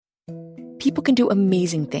People can do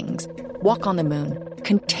amazing things. Walk on the moon,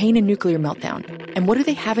 contain a nuclear meltdown. And what do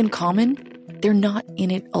they have in common? They're not in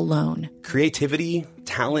it alone. Creativity,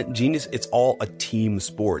 talent, genius, it's all a team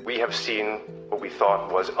sport. We have seen what we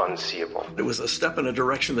thought was unseeable. It was a step in a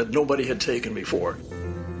direction that nobody had taken before.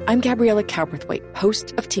 I'm Gabriella Cowperthwaite,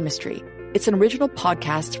 host of Teamistry. It's an original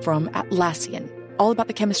podcast from Atlassian, all about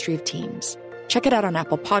the chemistry of teams. Check it out on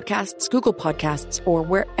Apple Podcasts, Google Podcasts, or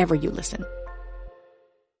wherever you listen.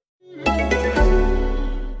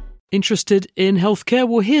 Interested in healthcare?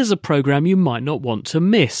 Well, here's a programme you might not want to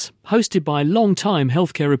miss. Hosted by long-time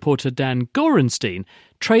healthcare reporter Dan Gorenstein,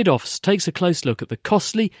 Trade-Offs takes a close look at the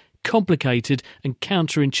costly, complicated and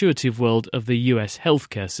counterintuitive world of the US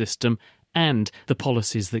healthcare system and the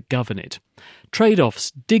policies that govern it.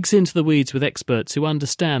 Trade-Offs digs into the weeds with experts who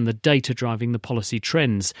understand the data driving the policy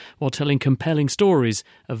trends while telling compelling stories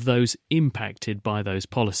of those impacted by those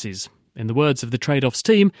policies. In the words of the Trade-Offs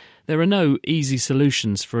team, there are no easy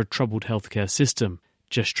solutions for a troubled healthcare system,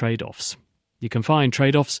 just trade-offs. You can find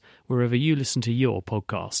Trade-Offs wherever you listen to your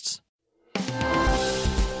podcasts.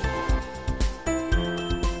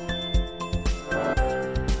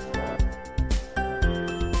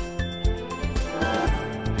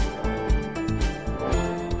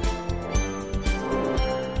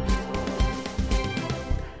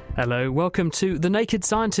 Hello, welcome to The Naked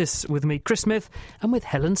Scientists with me, Chris Smith, and with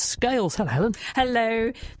Helen Scales. Hello, Helen.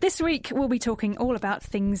 Hello. This week we'll be talking all about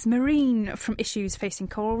things marine, from issues facing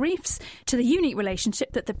coral reefs to the unique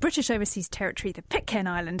relationship that the British Overseas Territory, the Pitcairn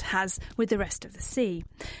Island, has with the rest of the sea.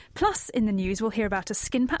 Plus, in the news, we'll hear about a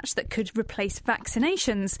skin patch that could replace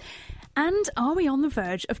vaccinations. And are we on the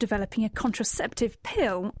verge of developing a contraceptive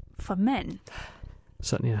pill for men?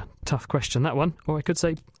 Certainly a tough question, that one, or I could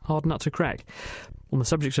say hard nut to crack. On the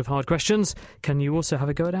subject of hard questions, can you also have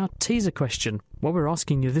a go at our teaser question? What we're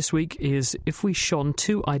asking you this week is, if we shone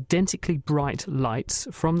two identically bright lights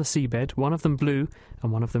from the seabed, one of them blue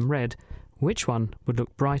and one of them red, which one would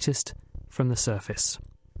look brightest from the surface?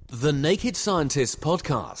 The Naked Scientists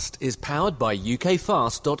podcast is powered by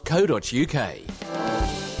ukfast.co.uk.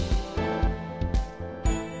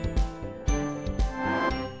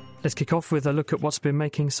 Let's kick off with a look at what's been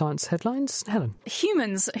making science headlines. Helen.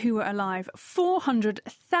 Humans who were alive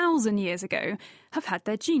 400,000 years ago have had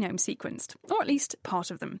their genome sequenced, or at least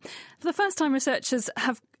part of them. For the first time, researchers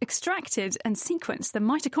have extracted and sequenced the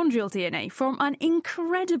mitochondrial DNA from an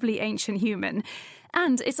incredibly ancient human,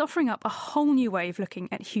 and it's offering up a whole new way of looking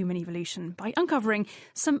at human evolution by uncovering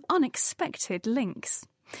some unexpected links.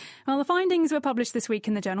 Well, the findings were published this week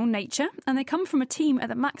in the journal Nature, and they come from a team at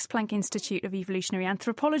the Max Planck Institute of Evolutionary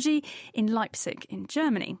Anthropology in Leipzig in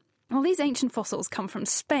Germany. Well, these ancient fossils come from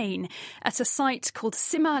Spain at a site called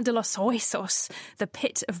Cima de los Huesos, the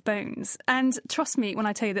Pit of Bones. And trust me when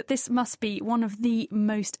I tell you that this must be one of the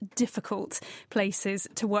most difficult places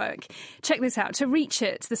to work. Check this out. To reach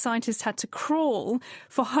it, the scientists had to crawl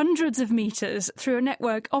for hundreds of metres through a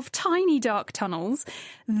network of tiny dark tunnels,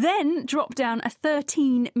 then drop down a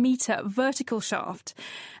 13-metre vertical shaft.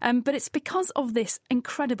 But it's because of this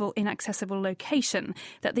incredible inaccessible location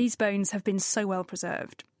that these bones have been so well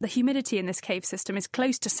preserved. The humidity in this cave system is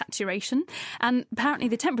close to saturation, and apparently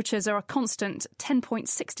the temperatures are a constant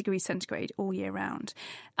 10.6 degrees centigrade all year round.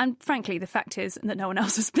 And frankly, the fact is that no one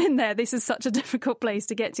else has been there. This is such a difficult place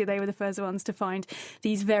to get to. They were the first ones to find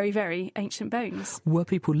these very, very ancient bones. Were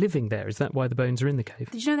people living there? Is that why the bones are in the cave?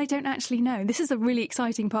 Did you know they don't actually know? This is the really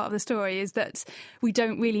exciting part of the story, is that we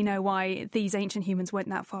don't really know why these ancient humans went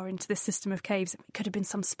that far into this system of caves. It could have been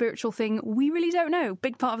some spiritual thing. We really don't know.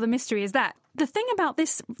 Big part of the mystery is that. The thing about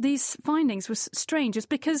these findings was strange is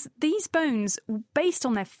because these bones, based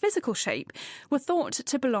on their physical shape, were thought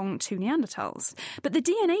to belong to Neanderthals. But the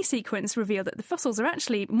DNA sequence revealed that the fossils are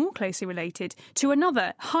actually more closely related to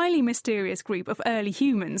another highly mysterious group of early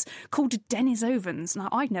humans called Denisovans. Now,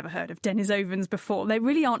 I'd never heard of Denisovans before. They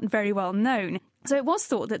really aren't very well known. So it was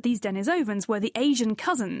thought that these Denisovans were the Asian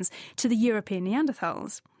cousins to the European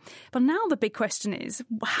Neanderthals. But now the big question is,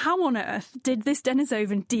 how on earth did this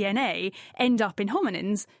Denisovan DNA end up in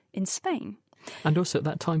hominins in Spain? And also at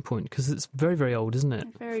that time point, because it's very, very old, isn't it?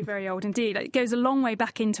 Very, very old indeed. It goes a long way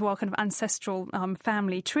back into our kind of ancestral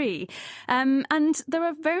family tree. And there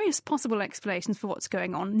are various possible explanations for what's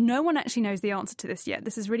going on. No one actually knows the answer to this yet.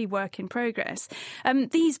 This is really work in progress.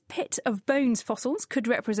 These pit of bones fossils could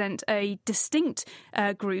represent a distinct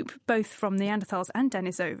group, both from Neanderthals and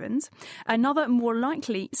Denisovans. Another more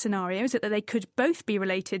likely scenario is that they could both be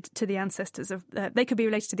related to the ancestors of both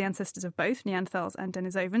Neanderthals and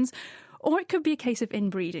Denisovans. Or it could be a case of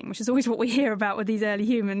inbreeding, which is always what we hear about with these early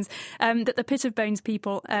humans, that the Pit of Bones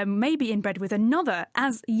people may be inbred with another,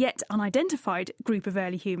 as yet unidentified, group of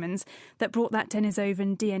early humans that brought that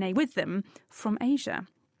Denisovan DNA with them from Asia.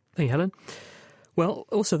 Thank you, Helen. Well,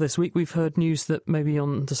 also this week we've heard news that maybe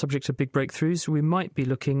on the subject of big breakthroughs, we might be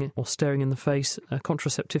looking or staring in the face a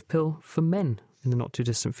contraceptive pill for men in the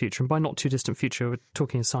not-too-distant future. And by not-too-distant future, we're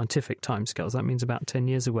talking in scientific timescales. That means about 10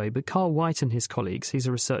 years away. But Carl White and his colleagues, he's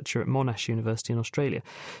a researcher at Monash University in Australia,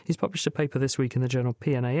 he's published a paper this week in the journal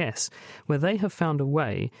PNAS, where they have found a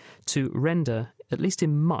way to render, at least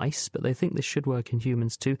in mice, but they think this should work in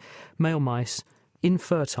humans too, male mice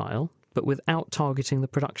infertile, but without targeting the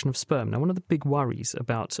production of sperm. Now, one of the big worries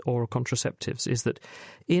about oral contraceptives is that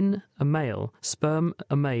in a male, sperm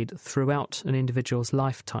are made throughout an individual's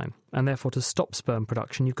lifetime, and therefore to stop sperm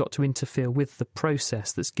production, you've got to interfere with the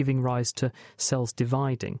process that's giving rise to cells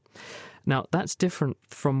dividing. Now, that's different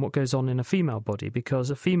from what goes on in a female body, because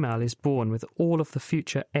a female is born with all of the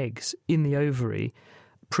future eggs in the ovary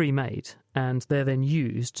pre-made, and they're then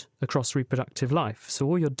used across reproductive life. So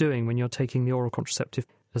all you're doing when you're taking the oral contraceptive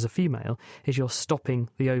as a female is you're stopping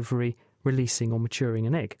the ovary releasing or maturing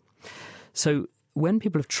an egg. So when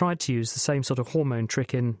people have tried to use the same sort of hormone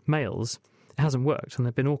trick in males, it hasn't worked, and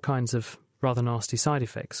there have been all kinds of rather nasty side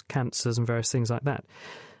effects, cancers and various things like that.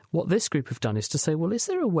 What this group have done is to say, well, is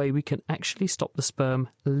there a way we can actually stop the sperm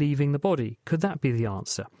leaving the body? Could that be the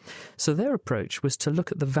answer? So their approach was to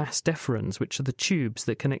look at the vas deferens, which are the tubes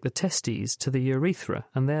that connect the testes to the urethra,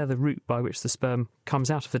 and they're the route by which the sperm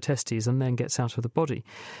comes out of the testes and then gets out of the body.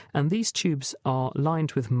 And these tubes are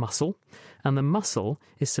lined with muscle, and the muscle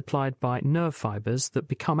is supplied by nerve fibres that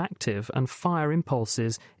become active and fire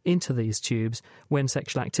impulses into these tubes when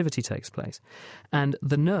sexual activity takes place. And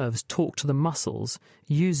the nerves talk to the muscles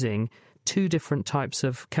using two different types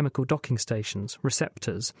of chemical docking stations,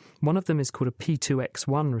 receptors. One of them is called a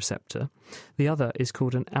P2X1 receptor. The other is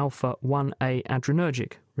called an alpha-1A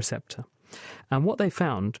adrenergic receptor. And what they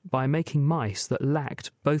found by making mice that lacked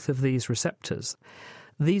both of these receptors,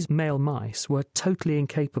 these male mice were totally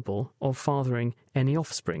incapable of fathering any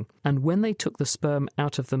offspring. And when they took the sperm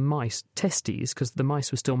out of the mice testes, because the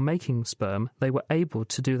mice were still making sperm, they were able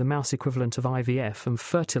to do the mouse equivalent of IVF and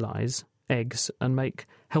fertilise eggs and make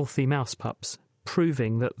healthy mouse pups,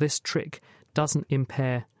 proving that this trick doesn't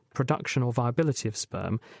impair production or viability of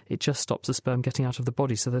sperm, it just stops the sperm getting out of the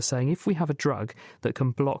body. So they're saying if we have a drug that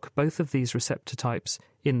can block both of these receptor types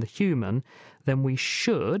in the human, then we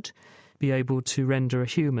should be able to render a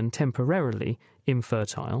human temporarily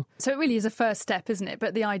infertile. So it really is a first step, isn't it?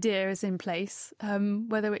 But the idea is in place.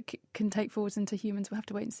 Whether it can take forwards into humans, we'll have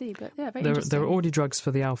to wait and see. But yeah, very interesting. There are already drugs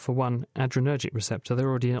for the alpha-1 adrenergic receptor. They're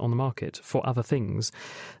already on the market for other things.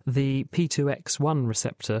 The P2X1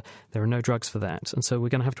 receptor, there are no drugs for that. And so we're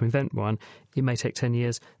going to have to invent one. It may take 10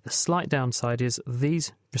 years. The slight downside is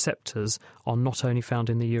these receptors are not only found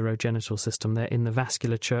in the urogenital system, they're in the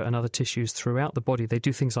vasculature and other tissues throughout the body. They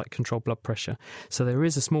do things like control blood pressure. So there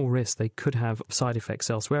is a small risk they could have side effects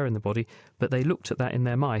elsewhere in the body, but they looked at that in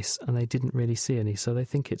their mice and they didn't really see any, so they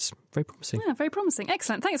think it's very promising. Yeah, very promising.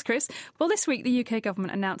 Excellent. Thanks, Chris. Well, this week the UK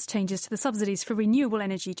government announced changes to the subsidies for renewable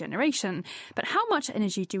energy generation. But how much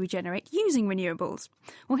energy do we generate using renewables?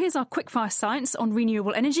 Well, here's our quickfire science on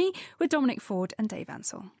renewable energy with Dominic Ford and Dave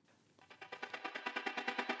Ansell.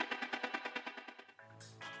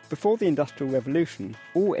 Before the Industrial Revolution,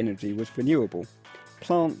 all energy was renewable.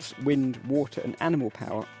 Plants, wind, water and animal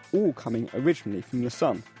power all coming originally from the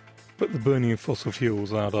sun. But the burning of fossil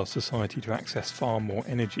fuels allowed our society to access far more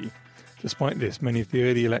energy. Despite this, many of the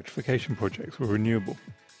early electrification projects were renewable.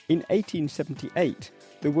 In 1878,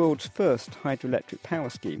 the world's first hydroelectric power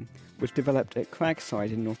scheme was developed at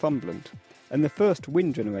Cragside in Northumberland, and the first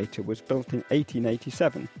wind generator was built in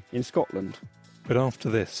 1887 in Scotland. But after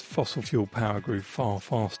this, fossil fuel power grew far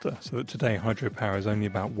faster, so that today hydropower is only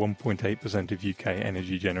about 1.8% of UK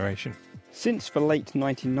energy generation. Since the late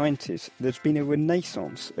 1990s, there's been a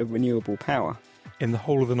renaissance of renewable power. In the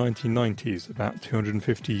whole of the 1990s, about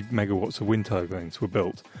 250 megawatts of wind turbines were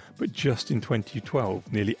built, but just in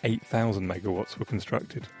 2012, nearly 8,000 megawatts were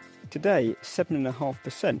constructed. Today,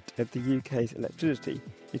 7.5% of the UK's electricity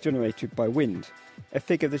is generated by wind, a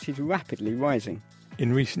figure that is rapidly rising.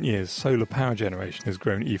 In recent years, solar power generation has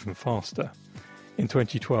grown even faster. In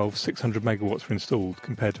 2012, 600 megawatts were installed,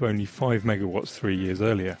 compared to only 5 megawatts 3 years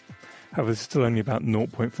earlier. However, this is still only about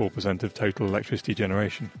 0.4% of total electricity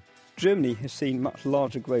generation. Germany has seen much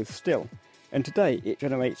larger growth still, and today it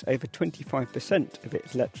generates over 25% of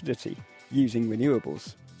its electricity using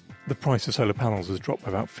renewables. The price of solar panels has dropped by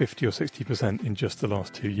about 50 or 60% in just the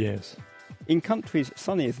last 2 years. In countries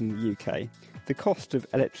sunnier than the UK, the cost of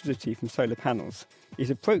electricity from solar panels is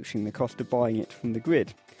approaching the cost of buying it from the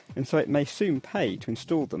grid, and so it may soon pay to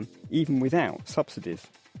install them, even without subsidies.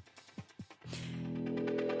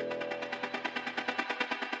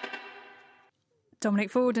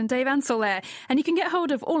 Dominic Ford and Dave Ansell there. And you can get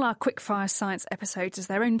hold of all our Quickfire Science episodes as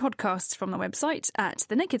their own podcasts from the website at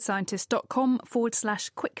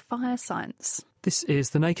thenakedscientist.com/quickfire science. This is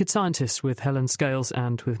The Naked Scientist with Helen Scales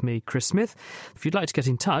and with me, Chris Smith. If you'd like to get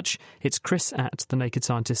in touch, it's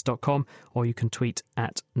chris@thenakedscientist.com, or you can tweet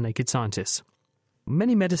 @nakedscientist.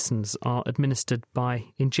 Many medicines are administered by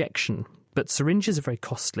injection, but syringes are very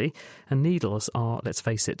costly and needles are, let's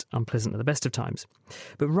face it, unpleasant at the best of times.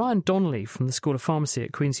 But Ryan Donnelly from the School of Pharmacy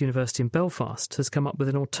at Queen's University in Belfast has come up with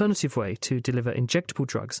an alternative way to deliver injectable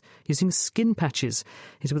drugs using skin patches.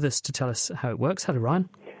 He's with us to tell us how it works. Hello, Ryan.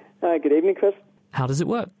 Good evening, Chris. How does it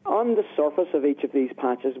work? On the surface of each of these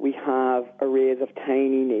patches, we have arrays of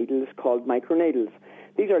tiny needles called microneedles.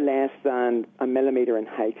 These are less than a millimetre in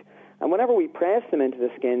height. And whenever we press them into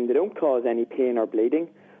the skin, they don't cause any pain or bleeding,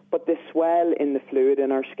 but they swell in the fluid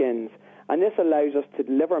in our skins. And this allows us to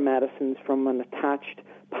deliver medicines from an attached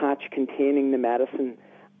patch containing the medicine,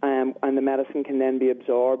 and the medicine can then be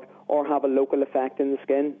absorbed or have a local effect in the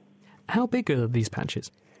skin. How big are these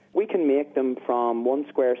patches? We can make them from 1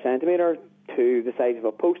 square centimetre to the size of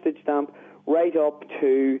a postage stamp, right up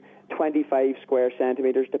to 25 square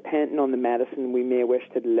centimetres, depending on the medicine we may wish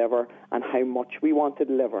to deliver and how much we want to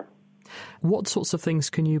deliver. What sorts of things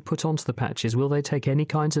can you put onto the patches? Will they take any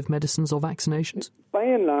kinds of medicines or vaccinations? By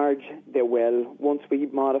and large, they will, once we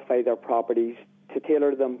modify their properties to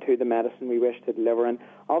tailor them to the medicine we wish to deliver. And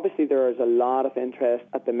obviously there is a lot of interest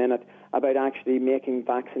at the minute about actually making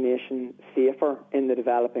vaccination safer in the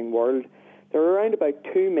developing world. There are around about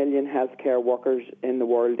 2 million healthcare workers in the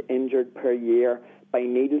world injured per year by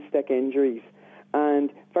needle stick injuries.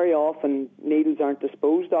 And very often needles aren't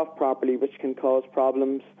disposed of properly, which can cause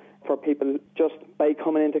problems for people just by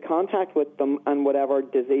coming into contact with them and whatever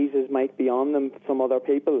diseases might be on them from other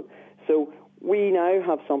people. So we now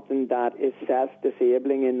have something that is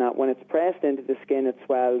self-disabling in that when it's pressed into the skin, it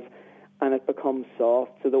swells and it becomes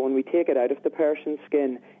soft, so that when we take it out of the person's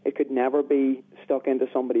skin, it could never be stuck into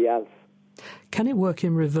somebody else. Can it work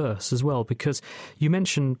in reverse as well? Because you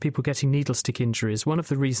mentioned people getting needle stick injuries. One of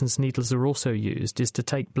the reasons needles are also used is to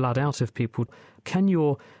take blood out of people. Can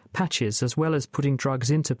your patches, as well as putting drugs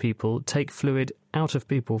into people, take fluid out of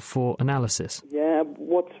people for analysis? Yeah,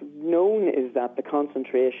 what's known is that the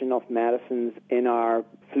concentration of medicines in our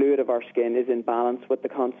fluid of our skin is in balance with the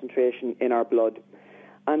concentration in our blood.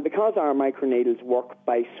 And because our microneedles work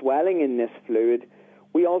by swelling in this fluid,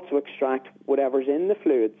 we also extract whatever's in the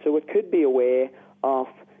fluid. So it could be a way of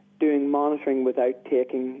doing monitoring without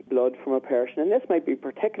taking blood from a person. And this might be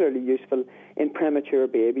particularly useful in premature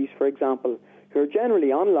babies, for example, who are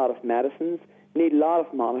generally on a lot of medicines, need a lot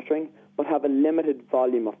of monitoring, but have a limited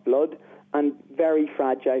volume of blood and very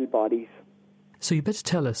fragile bodies. So you better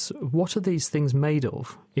tell us, what are these things made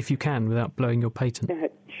of, if you can, without blowing your patent?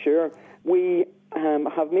 Sure. We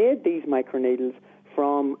have made these microneedles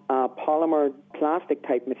from a polymer plastic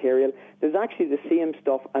type material. There's actually the same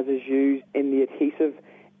stuff as is used in the adhesive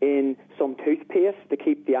in some toothpaste to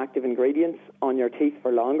keep the active ingredients on your teeth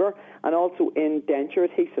for longer, and also in denture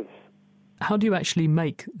adhesives. How do you actually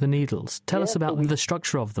make the needles? Tell us about the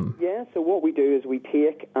structure of them. Yeah, so what we do is we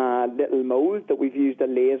take a little mould that we've used a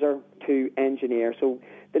laser to engineer. So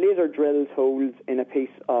the laser drills holes in a piece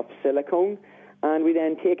of silicone, and we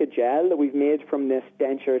then take a gel that we've made from this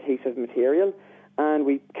denture adhesive material, and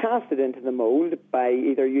we cast it into the mould by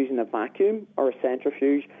either using a vacuum or a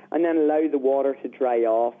centrifuge, and then allow the water to dry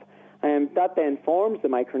off. That then forms the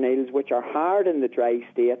microneedles, which are hard in the dry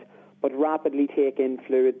state, but rapidly take in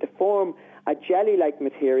fluid to form a jelly-like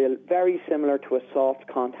material very similar to a soft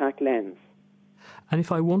contact lens. And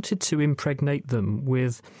if I wanted to impregnate them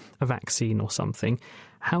with a vaccine or something,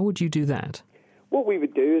 how would you do that? What we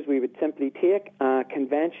would do is we would simply take a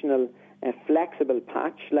conventional flexible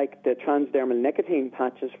patch, like the transdermal nicotine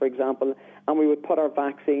patches, for example, and we would put our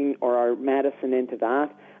vaccine or our medicine into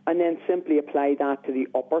that, and then simply apply that to the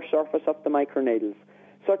upper surface of the microneedles,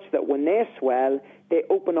 such that when they swell, they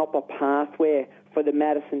open up a pathway for the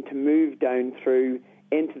medicine to move down through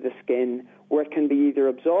into the skin, where it can be either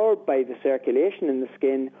absorbed by the circulation in the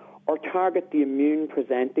skin or target the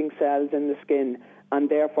immune-presenting cells in the skin and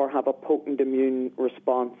therefore have a potent immune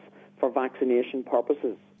response for vaccination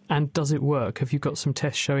purposes. And does it work? Have you got some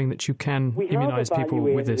tests showing that you can immunise people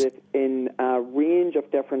with this? We have evaluated it in a range of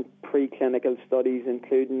different preclinical studies,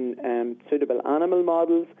 including suitable animal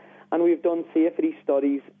models, and we've done safety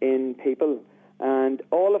studies in people. And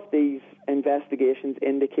all of these investigations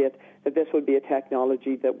indicate that this will be a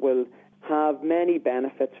technology that will have many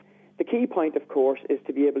benefits. The key point, of course, is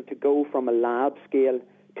to be able to go from a lab scale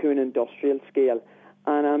to an industrial scale.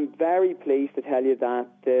 And I'm very pleased to tell you that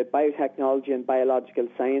the Biotechnology and Biological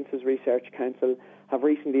Sciences Research Council have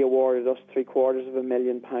recently awarded us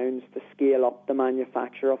 £750,000 to scale up the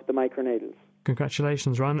manufacture of the microneedles.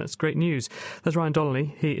 Congratulations, Ryan. That's great news. That's Ryan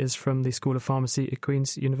Donnelly. He is from the School of Pharmacy at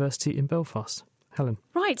Queen's University in Belfast. Helen.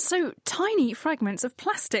 Right, so tiny fragments of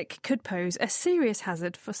plastic could pose a serious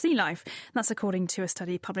hazard for sea life. That's according to a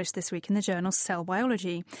study published this week in the journal Cell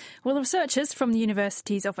Biology. Well, the researchers from the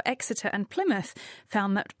universities of Exeter and Plymouth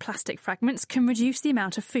found that plastic fragments can reduce the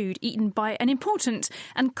amount of food eaten by an important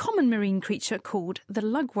and common marine creature called the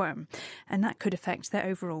lugworm, and that could affect their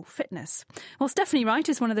overall fitness. Well, Stephanie Wright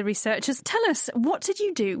is one of the researchers. Tell us, what did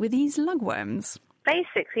you do with these lugworms?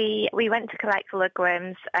 Basically, we went to collect the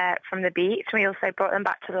lugworms from the beach. We also brought them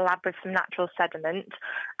back to the lab with some natural sediment.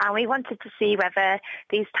 And we wanted to see whether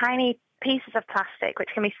these tiny pieces of plastic,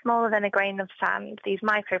 which can be smaller than a grain of sand, these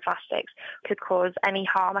microplastics, could cause any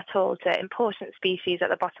harm at all to important species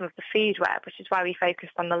at the bottom of the food web, which is why we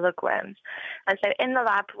focused on the lugworms. And so in the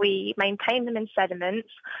lab, we maintained them in sediments.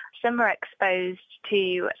 Some were exposed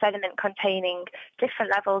to sediment containing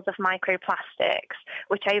different levels of microplastics,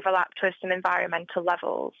 which overlapped with some environmental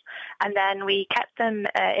levels. And then we kept them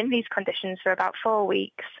in these conditions for about 4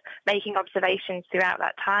 weeks, making observations throughout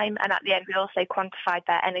that time. And at the end, we also quantified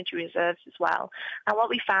their energy reserves as well. And what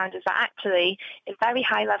we found is that actually, in very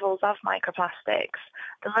high levels of microplastics,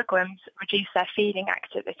 the lugworms reduced their feeding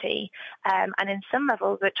activity. And in some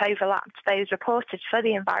levels which overlapped those reported for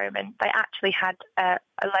the environment, they actually had a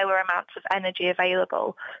lower amount of energy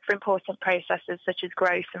available for important processes such as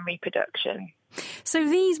growth and reproduction. So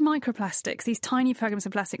these microplastics, these tiny fragments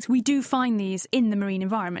of plastics, we do find these in the marine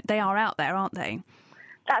environment. They are out there, aren't they?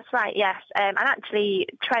 That's right, yes. And actually,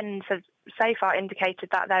 trends have so far indicated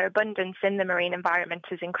that their abundance in the marine environment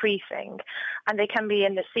is increasing. And they can be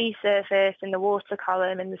in the sea surface, in the water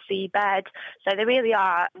column, in the seabed. So they really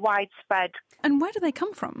are widespread. And where do they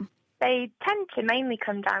come from? They tend to mainly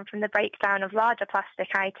come down from the breakdown of larger plastic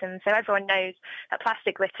items. So everyone knows that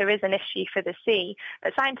plastic litter is an issue for the sea,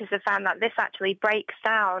 but scientists have found that this actually breaks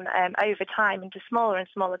down over time into smaller and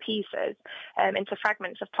smaller pieces, into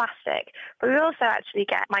fragments of plastic. But we also actually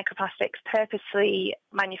get microplastics purposely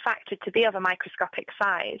manufactured to be of a microscopic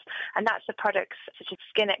size, and that's the products such as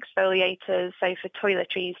skin exfoliators, so for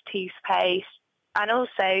toiletries, toothpaste, and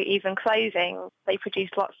also even clothing. They produce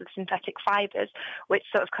lots of synthetic fibres, which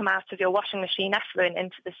sort of come out of your washing machine effluent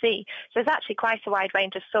into the sea. So there's actually quite a wide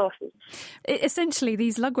range of sources. Essentially,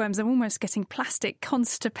 these lugworms are almost getting plastic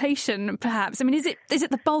constipation, perhaps. I mean, is it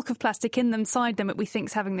the bulk of plastic inside them that we think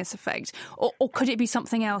is having this effect? Or could it be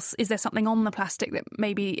something else? Is there something on the plastic that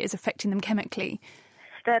maybe is affecting them chemically?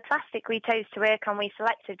 The plastic we chose to work on, we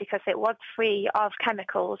selected because it was free of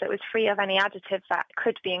chemicals. It was free of any additives that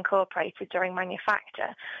could be incorporated during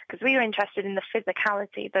manufacture, because we were interested in the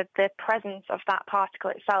physicality, the presence of that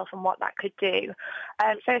particle itself and what that could do.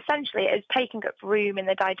 So essentially it is taking up room in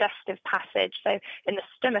the digestive passage, so in the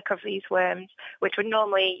stomach of these worms, which would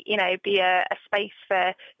normally, be a space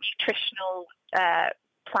for nutritional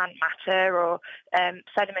plant matter or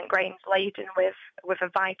sediment grains laden with a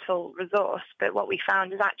vital resource. But what we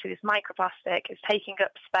found is actually this microplastic is taking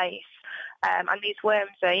up space, and these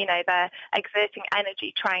worms are, they're exerting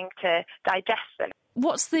energy trying to digest them.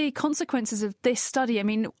 What's the consequences of this study? I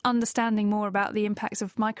mean, understanding more about the impacts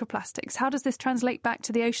of microplastics, how does this translate back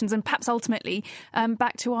to the oceans and perhaps ultimately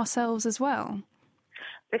back to ourselves as well?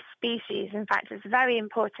 This species, in fact, is very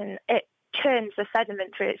important. It churns the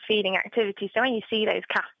sediment through its feeding activity. So when you see those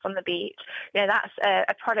casts on the beach, that's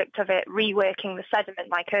a product of it reworking the sediment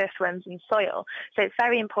like earthworms and soil. So it's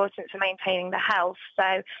very important for maintaining the health.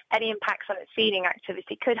 So any impacts on its feeding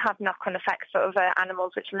activity could have knock-on effects for other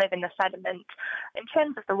animals which live in the sediment. In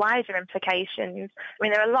terms of the wider implications,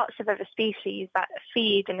 there are lots of other species that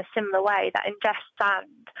feed in a similar way, that ingest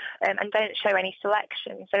sand and don't show any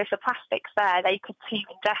selection. So if the plastic's there, they could too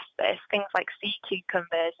ingest this, things like sea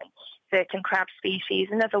cucumbers and certain crab species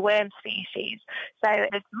and other worm species. So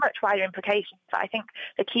there's much wider implications. But I think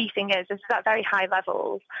the key thing is at very high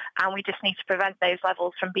levels, and we just need to prevent those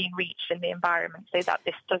levels from being reached in the environment so that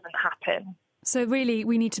this doesn't happen. So really,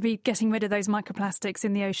 we need to be getting rid of those microplastics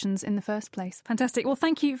in the oceans in the first place. Fantastic. Well,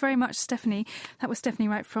 thank you very much, Stephanie. That was Stephanie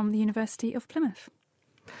Wright from the University of Plymouth.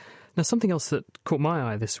 Now, something else that caught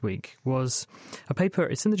my eye this week was a paper.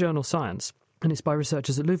 It's in the journal Science, and it's by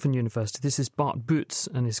researchers at Leuven University. This is Bart Boots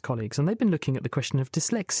and his colleagues, and they've been looking at the question of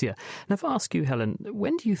dyslexia. Now, if I ask you, Helen,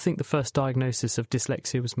 when do you think the first diagnosis of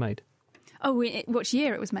dyslexia was made? Oh, which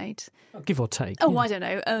year it was made? Give or take. Oh, yeah. I don't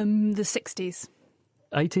know. The 60s.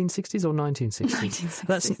 1860s or 1960s?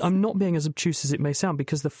 1960s. I'm not being as obtuse as it may sound,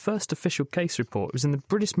 because the first official case report was in the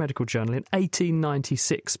British Medical Journal in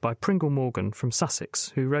 1896 by Pringle Morgan from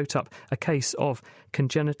Sussex, who wrote up a case of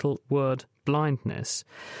congenital word blindness.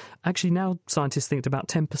 Actually, now scientists think that about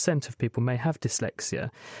 10% of people may have dyslexia,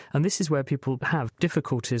 and this is where people have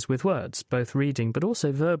difficulties with words, both reading but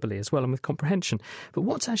also verbally as well, and with comprehension. But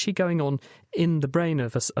what's actually going on in the brain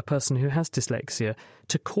of a person who has dyslexia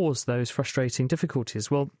to cause those frustrating difficulties?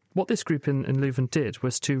 Well, what this group in Leuven did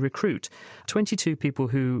was to recruit 22 people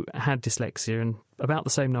who had dyslexia and about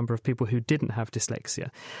the same number of people who didn't have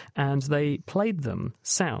dyslexia, and they played them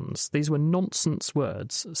sounds. These were nonsense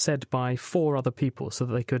words said by 4 other people, so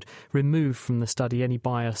that they could remove from the study any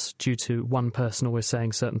bias due to one person always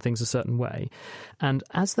saying certain things a certain way. And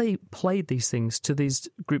as they played these things to these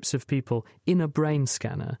groups of people in a brain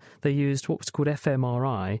scanner, they used what was called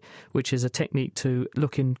fMRI, which is a technique to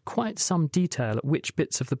look in quite some detail at which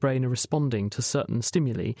bits of the brain are responding to certain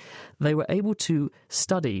stimuli. They were able to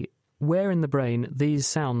study where in the brain these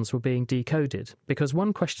sounds were being decoded. Because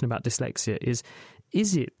one question about dyslexia is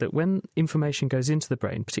it that when information goes into the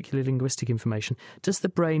brain, particularly linguistic information, does the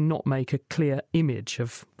brain not make a clear image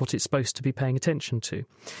of what it's supposed to be paying attention to?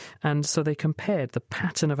 And so they compared the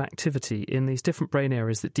pattern of activity in these different brain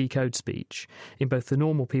areas that decode speech in both the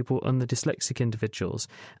normal people and the dyslexic individuals,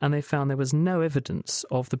 and they found there was no evidence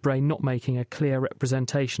of the brain not making a clear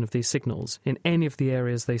representation of these signals in any of the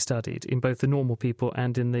areas they studied, in both the normal people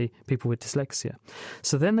and in the people with dyslexia.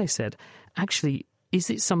 So then they said, actually, is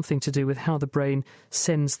it something to do with how the brain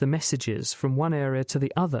sends the messages from one area to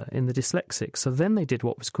the other in the dyslexic? So then they did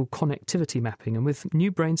what was called connectivity mapping. And with new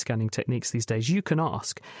brain scanning techniques these days, you can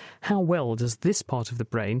ask, how well does this part of the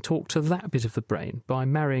brain talk to that bit of the brain? By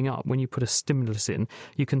marrying up, when you put a stimulus in,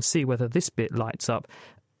 you can see whether this bit lights up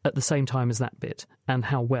at the same time as that bit, and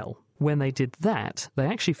how well. When they did that, they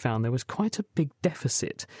actually found there was quite a big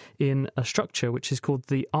deficit in a structure which is called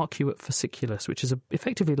the arcuate fasciculus, which is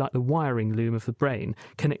effectively like the wiring loom of the brain,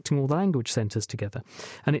 connecting all the language centres together.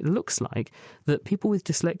 And it looks like that people with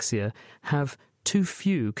dyslexia have too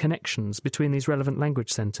few connections between these relevant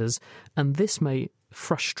language centres, and this may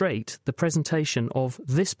frustrate the presentation of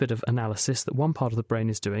this bit of analysis that one part of the brain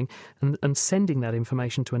is doing and sending that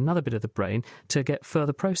information to another bit of the brain to get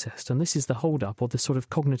further processed. And this is the hold-up, or the sort of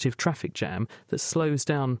cognitive traffic jam that slows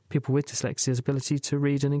down people with dyslexia's ability to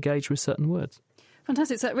read and engage with certain words.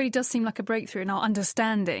 Fantastic. So it really does seem like a breakthrough in our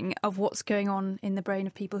understanding of what's going on in the brain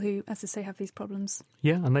of people who, as I say, have these problems.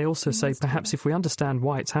 Yeah, and they also say perhaps if we understand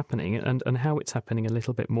why it's happening and how it's happening a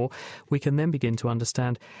little bit more, we can then begin to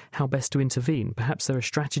understand how best to intervene. Perhaps there are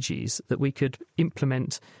strategies that we could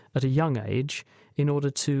implement at a young age in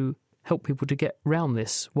order to help people to get round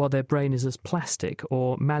this while their brain is as plastic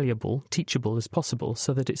or malleable, teachable as possible,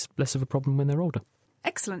 so that it's less of a problem when they're older.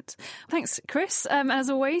 Excellent. Thanks, Chris. As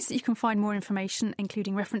always, you can find more information,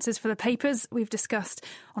 including references for the papers we've discussed,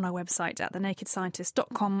 on our website at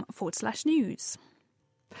thenakedscientist.com/news.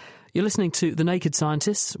 You're listening to The Naked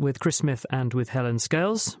Scientists with Chris Smith and with Helen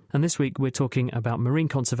Scales. And this week we're talking about marine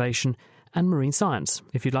conservation and marine science.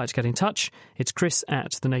 If you'd like to get in touch, it's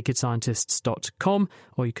chris@thenakedscientists.com,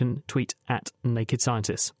 or you can tweet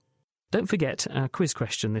 @nakedscientists. Don't forget our quiz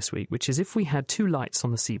question this week, which is if we had 2 lights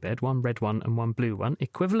on the seabed, one red one and one blue one,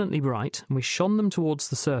 equivalently bright, and we shone them towards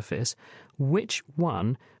the surface, which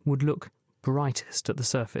one would look brightest at the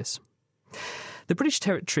surface? The British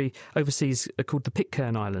territory overseas, called the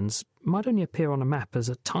Pitcairn Islands, might only appear on a map as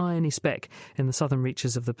a tiny speck in the southern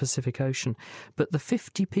reaches of the Pacific Ocean, but the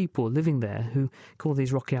 50 people living there who call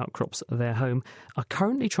these rocky outcrops their home are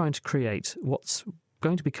currently trying to create what's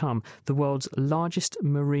going to become the world's largest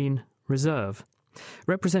marine reserve.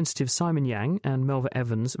 Representatives Simon Yang and Melva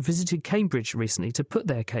Evans visited Cambridge recently to put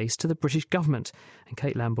their case to the British government, and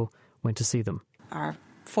Kate Lamble went to see them. Our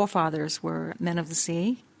forefathers were men of the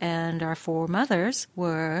sea, and our foremothers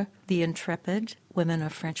were the intrepid women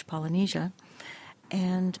of French Polynesia.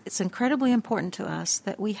 And it's incredibly important to us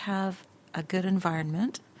that we have a good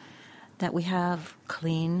environment, that we have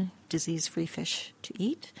clean, disease-free fish to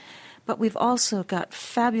eat, but we've also got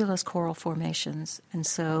fabulous coral formations. And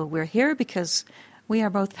so we're here because we are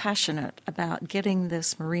both passionate about getting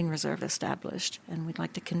this marine reserve established, and we'd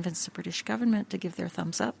like to convince the British government to give their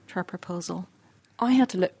thumbs up to our proposal. I had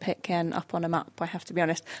to look Pitcairn up on a map, I have to be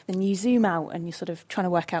honest. Then you zoom out and you're sort of trying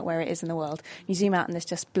to work out where it is in the world. You zoom out and there's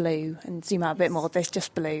just blue, and zoom out a bit more, there's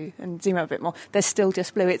just blue, and zoom out a bit more, there's still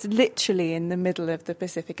just blue. It's literally in the middle of the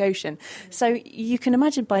Pacific Ocean. So you can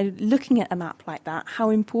imagine by looking at a map like that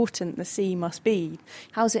how important the sea must be.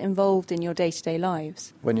 How's it involved in your day-to-day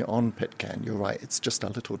lives? When you're on Pitcairn, you're right, it's just a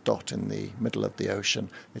little dot in the middle of the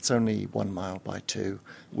ocean. It's only 1 mile by 2.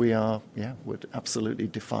 We're absolutely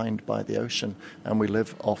defined by the ocean, and we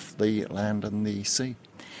live off the land and the sea.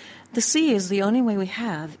 The sea is the only way we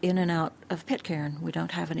have in and out of Pitcairn. We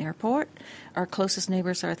don't have an airport. Our closest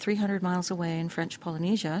neighbours are 300 miles away in French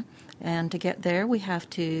Polynesia, and to get there we have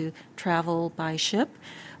to travel by ship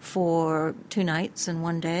for 2 nights and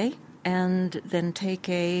 1 day, and then take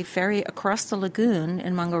a ferry across the lagoon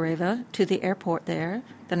in Mangareva to the airport there.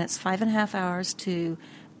 Then it's 5.5 hours to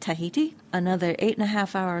Tahiti, another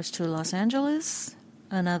 8.5 hours to Los Angeles,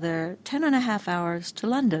 another 10.5 hours to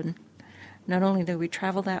London. Not only do we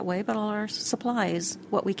travel that way, but all our supplies,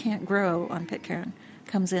 what we can't grow on Pitcairn,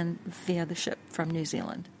 comes in via the ship from New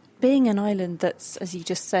Zealand. Being an island that's, as you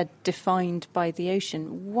just said, defined by the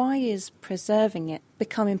ocean, why is preserving it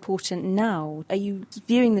become important now? Are you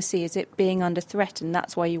viewing the sea as it being under threat and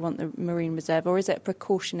that's why you want the marine reserve, or is it a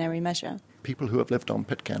precautionary measure? People who have lived on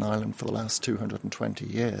Pitcairn Island for the last 220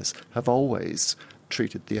 years have always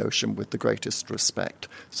treated the ocean with the greatest respect.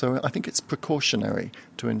 So I think it's precautionary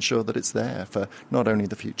to ensure that it's there for not only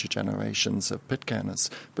the future generations of Pitcairners,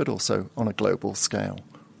 but also on a global scale.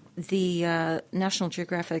 The National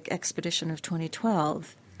Geographic expedition of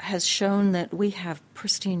 2012 has shown that we have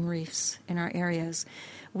pristine reefs in our areas.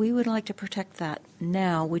 We would like to protect that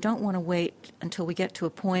now. We don't want to wait until we get to a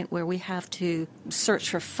point where we have to search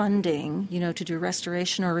for funding, to do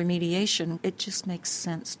restoration or remediation. It just makes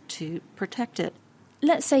sense to protect it.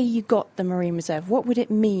 Let's say you got the marine reserve. What would it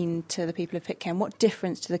mean to the people of Pitcairn? What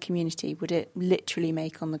difference to the community would it literally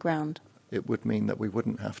make on the ground? It would mean that we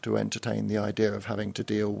wouldn't have to entertain the idea of having to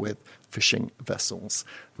deal with fishing vessels.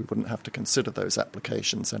 We wouldn't have to consider those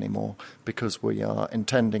applications anymore because we are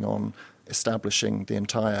intending on establishing the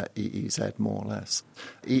entire EEZ, more or less.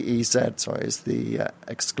 EEZ, is the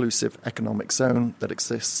exclusive economic zone that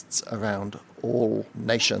exists around all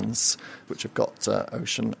nations which have got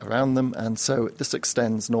ocean around them, and so this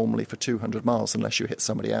extends normally for 200 miles unless you hit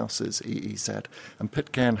somebody else's EEZ. And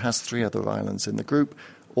Pitcairn has 3 other islands in the group,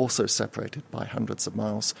 also separated by hundreds of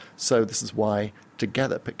miles. So this is why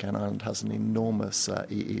together Pitcairn Island has an enormous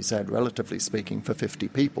EEZ, relatively speaking, for 50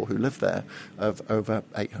 people who live there, of over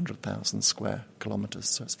 800,000 square kilometres,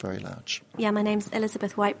 so it's very large. Yeah, my name's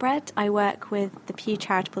Elizabeth Whitebread. I work with the Pew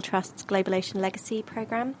Charitable Trust's Global Ocean Legacy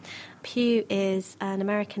programme. Pew is an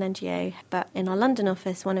American NGO, but in our London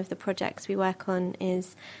office, one of the projects we work on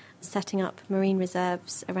is setting up marine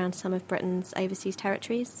reserves around some of Britain's overseas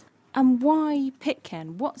territories. And why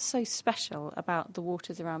Pitcairn? What's so special about the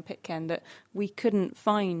waters around Pitcairn that we couldn't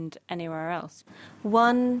find anywhere else?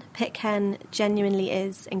 One, Pitcairn genuinely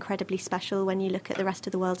is incredibly special when you look at the rest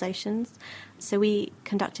of the world's oceans. So we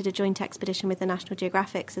conducted a joint expedition with the National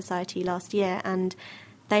Geographic Society last year, and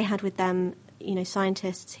they had with them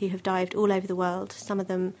scientists who have dived all over the world, some of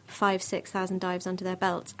them 5,000-6,000 dives under their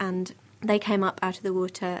belts, and they came up out of the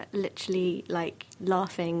water literally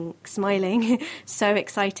laughing, smiling, so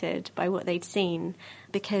excited by what they'd seen,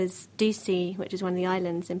 because Ducie, which is one of the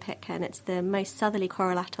islands in Pitcairn, it's the most southerly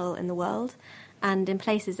coral atoll in the world, and in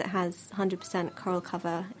places it has 100% coral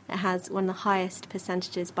cover. It has one of the highest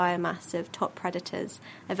percentages biomass of top predators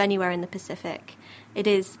of anywhere in the Pacific. It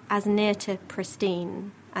is as near to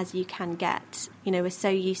pristine as you can get. We're so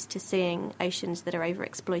used to seeing oceans that are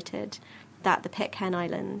overexploited that the Pitcairn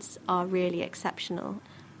Islands are really exceptional.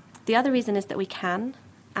 The other reason is that we can,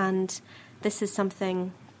 and this is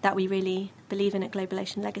something that we really believe in at Global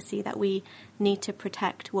Ocean Legacy, that we need to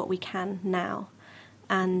protect what we can now.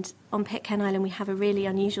 And on Pitcairn Island we have a really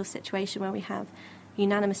unusual situation where we have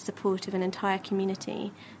unanimous support of an entire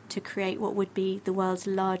community to create what would be the world's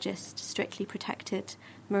largest strictly protected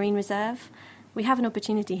marine reserve. We have an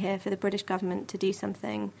opportunity here for the British government to do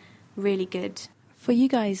something really good. For you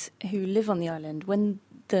guys who live on the island, when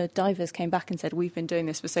the divers came back and said, we've been doing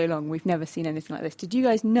this for so long, we've never seen anything like this, did you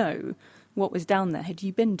guys know what was down there? Had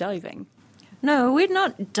you been diving? No, we'd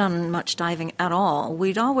not done much diving at all.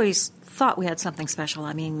 We'd always thought we had something special.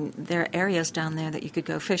 I mean, there are areas down there that you could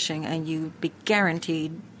go fishing and you'd be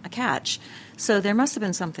guaranteed a catch. So there must have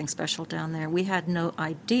been something special down there. We had no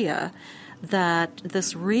idea that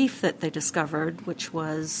this reef that they discovered, which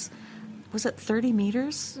was it 30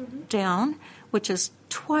 meters down, which is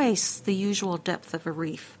twice the usual depth of a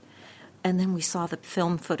reef. And then we saw the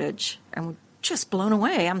film footage, and just blown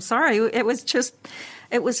away. I'm sorry. It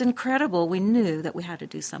was incredible. We knew that we had to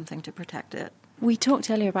do something to protect it. We talked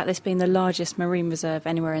earlier about this being the largest marine reserve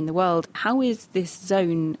anywhere in the world. How is this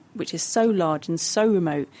zone, which is so large and so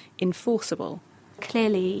remote, enforceable?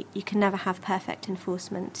 Clearly, you can never have perfect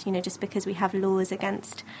enforcement, just because we have laws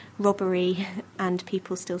against robbery and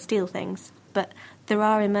people still steal things. But there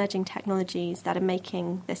are emerging technologies that are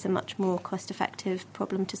making this a much more cost-effective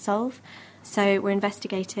problem to solve. So we're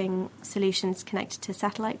investigating solutions connected to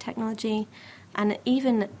satellite technology and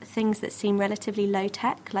even things that seem relatively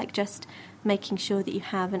low-tech, like just making sure that you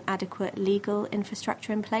have an adequate legal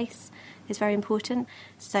infrastructure in place is very important.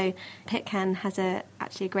 So Pitcairn has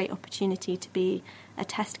actually a great opportunity to be a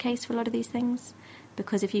test case for a lot of these things,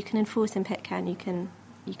 because if you can enforce in Pitcairn, you can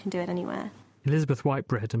do it anywhere. Elizabeth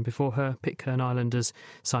Whitebread, and before her, Pitcairn Islanders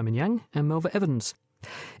Simon Yang and Melva Evans.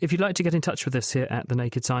 If you'd like to get in touch with us here at The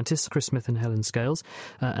Naked Scientists, Chris Smith and Helen Scales,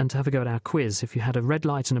 and to have a go at our quiz, if you had a red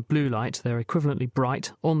light and a blue light, they're equivalently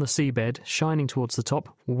bright on the seabed, shining towards the top,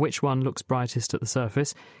 which one looks brightest at the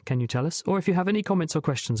surface? Can you tell us? Or if you have any comments or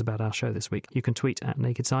questions about our show this week, you can tweet at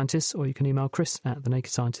Naked Scientists, or you can email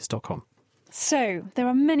chris@thenakedscientist.com. So, there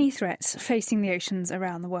are many threats facing the oceans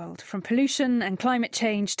around the world, from pollution and climate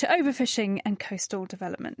change to overfishing and coastal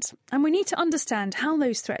development. And we need to understand how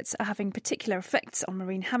those threats are having particular effects on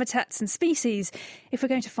marine habitats and species if we're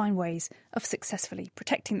going to find ways of successfully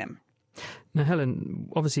protecting them. Now, Helen,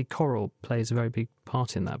 obviously coral plays a very big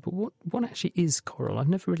part in that, but what actually is coral? I've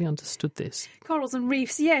never really understood this. Corals and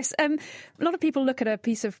reefs, yes. A lot of people look at a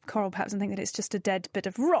piece of coral perhaps and think that it's just a dead bit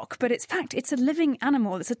of rock, but it's a living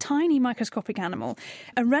animal. It's a tiny microscopic animal,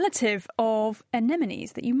 a relative of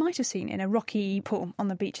anemones that you might have seen in a rocky pool on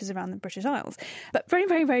the beaches around the British Isles, but very,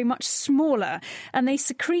 very, very much smaller. And they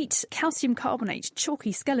secrete calcium carbonate,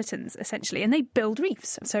 chalky skeletons, essentially, and they build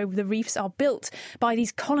reefs. So the reefs are built by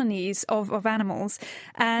these colonies of animals,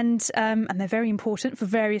 and they're very important for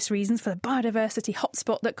various reasons, for the biodiversity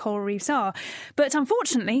hotspot that coral reefs are. But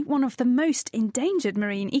unfortunately, one of the most endangered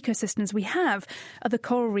marine ecosystems we have are the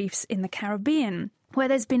coral reefs in the Caribbean, where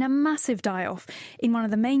there's been a massive die-off in one of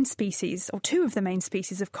the main species, or two of the main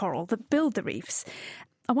species of coral that build the reefs.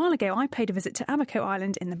 A while ago, I paid a visit to Abaco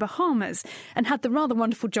Island in the Bahamas and had the rather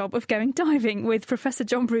wonderful job of going diving with Professor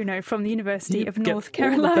John Bruno from the University of North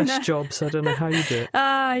Carolina. All the best jobs. I don't know how you do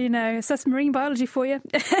it. So that's marine biology for you.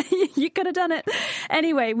 You could have done it.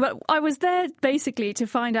 Anyway, well, I was there basically to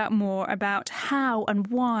find out more about how and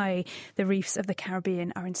why the reefs of the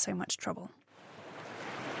Caribbean are in so much trouble.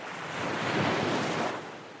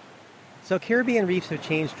 So Caribbean reefs have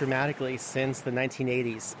changed dramatically since the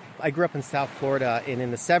 1980s. I grew up in South Florida, and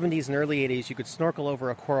in the 70s and early 80s, you could snorkel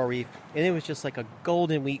over a coral reef, and it was just like a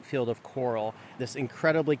golden wheat field of coral, this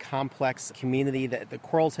incredibly complex community that the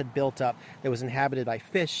corals had built up that was inhabited by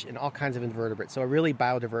fish and all kinds of invertebrates, so a really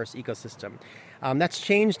biodiverse ecosystem. That's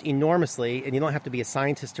changed enormously, and you don't have to be a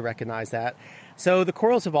scientist to recognize that. So the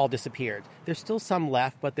corals have all disappeared. There's still some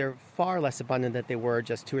left, but they're far less abundant than they were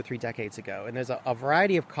just 2 or 3 decades ago. And there's a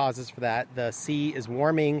variety of causes for that. The sea is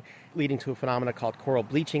warming, leading to a phenomenon called coral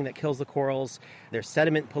bleaching that kills the corals. There's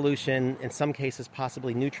sediment pollution, in some cases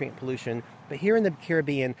possibly nutrient pollution. But here in the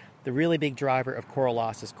Caribbean, the really big driver of coral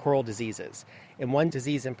loss is coral diseases. And one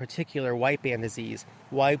disease in particular, white band disease,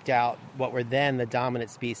 wiped out what were then the dominant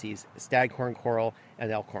species, staghorn coral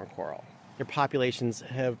and elkhorn coral. Their populations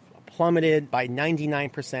have plummeted by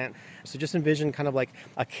 99%. So just envision kind of like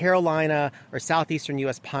a Carolina or southeastern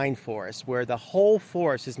U.S. pine forest where the whole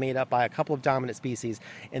forest is made up by a couple of dominant species,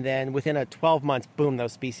 and then within a 12 months, boom,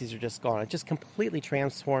 those species are just gone. It just completely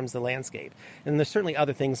transforms the landscape. And there's certainly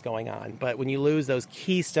other things going on, but when you lose those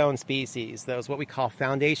keystone species, those what we call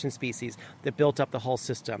foundation species that built up the whole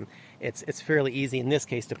system, it's fairly easy in this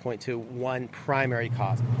case to point to one primary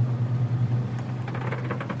cause.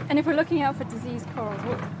 And if we're looking out for diseased corals,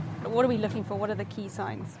 what are we looking for? What are the key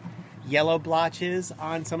signs? Yellow blotches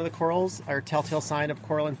on some of the corals are a telltale sign of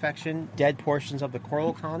coral infection. Dead portions of the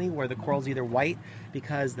coral colony where the coral's either white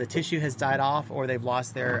because the tissue has died off or they've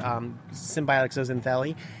lost their symbiotic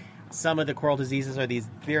zooxanthellae. Some of the coral diseases are these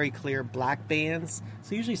very clear black bands.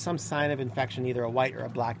 So usually some sign of infection, either a white or a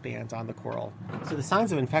black band on the coral. So the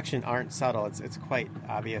signs of infection aren't subtle. It's quite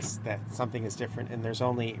obvious that something is different, and there's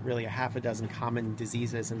only really a half a dozen common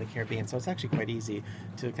diseases in the Caribbean. So it's actually quite easy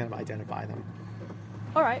to kind of identify them.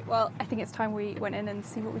 All right, well, I think it's time we went in and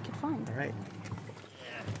see what we could find. All right.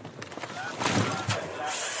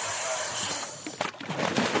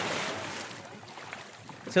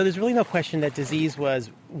 So there's really no question that disease was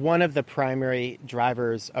one of the primary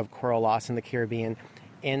drivers of coral loss in the Caribbean.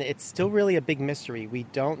 And it's still really a big mystery. We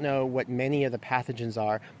don't know what many of the pathogens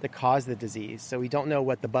are that cause the disease. So we don't know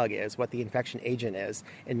what the bug is, what the infection agent is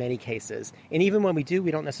in many cases. And even when we do,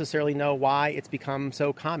 we don't necessarily know why it's become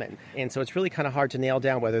so common. And so it's really kind of hard to nail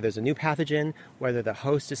down whether there's a new pathogen, whether the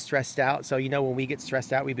host is stressed out. So, when we get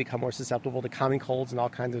stressed out, we become more susceptible to common colds and all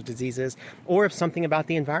kinds of diseases. Or if something about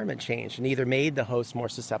the environment changed and either made the host more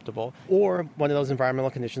susceptible, or one of those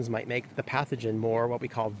environmental conditions might make the pathogen more what we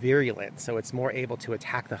call virulent. So it's more able to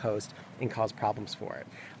attack the host and cause problems for it.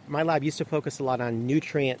 My lab used to focus a lot on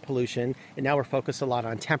nutrient pollution, and now we're focused a lot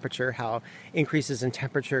on temperature, how increases in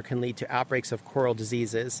temperature can lead to outbreaks of coral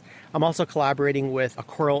diseases. I'm also collaborating with a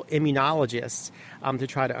coral immunologist to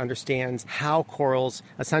try to understand how corals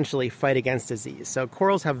essentially fight against disease. So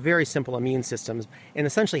corals have very simple immune systems, and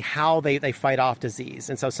essentially how they fight off disease.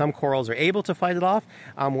 And so some corals are able to fight it off,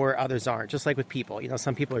 where others aren't, just like with people.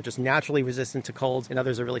 Some people are just naturally resistant to colds, and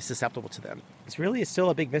others are really susceptible to them. It's still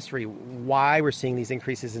a big mystery why we're seeing these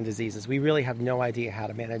increases in diseases. We really have no idea how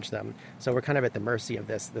to manage them. So we're kind of at the mercy of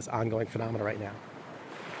this ongoing phenomenon right now.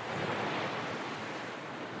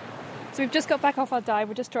 So we've just got back off our dive,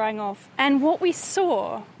 we're just drying off. And what we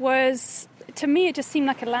saw was, to me, it just seemed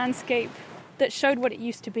like a landscape that showed what it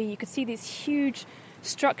used to be. You could see these huge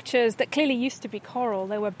structures that clearly used to be coral.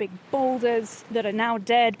 There were big boulders that are now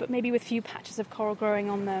dead, but maybe with few patches of coral growing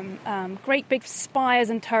on them. Great big spires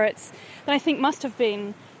and turrets that I think must have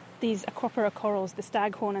been these Acropora corals, the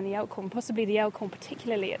staghorn and the elkhorn, possibly the elkhorn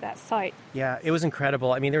particularly at that site. Yeah, it was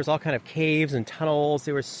incredible. I mean, there was all kind of caves and tunnels.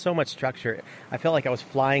 There was so much structure. I felt like I was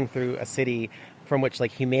flying through a city from which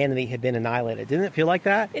humanity had been annihilated. Didn't it feel like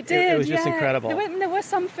that? It did. It was just incredible. There were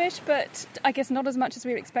some fish, but I guess not as much as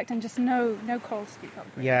we would expect, and just no coral to speak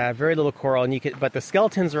of. Yeah, very little coral, but the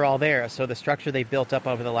skeletons are all there. So the structure they built up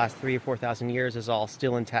over the last 3,000 or 4,000 years is all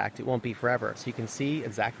still intact. It won't be forever. So you can see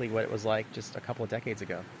exactly what it was like just a couple of decades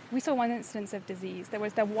ago. We saw one instance of disease. There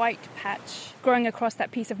was the white patch growing across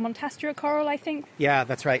that piece of Montastria coral, I think. Yeah,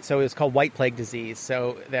 that's right. So it was called white plague disease.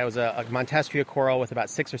 So there was a Montastria coral with about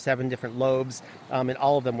 6 or 7 different lobes, and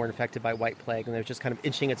all of them were infected by white plague, and it was just kind of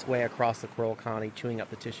inching its way across the coral colony, chewing up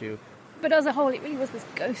the tissue. But as a whole, it really was this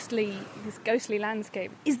ghostly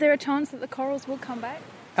landscape. Is there a chance that the corals will come back?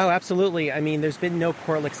 Oh, absolutely. I mean, there's been no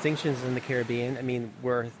coral extinctions in the Caribbean. I mean,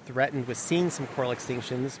 we're threatened with seeing some coral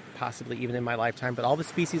extinctions, possibly even in my lifetime, but all the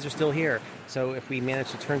species are still here. So if we manage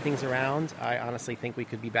to turn things around, I honestly think we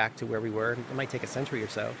could be back to where we were. It might take a century or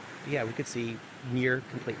so. But yeah, we could see near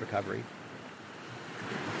complete recovery.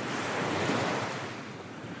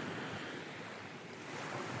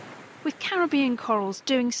 With Caribbean corals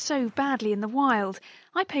doing so badly in the wild,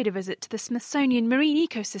 I paid a visit to the Smithsonian Marine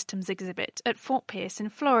Ecosystems exhibit at Fort Pierce in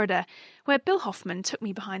Florida, where Bill Hoffman took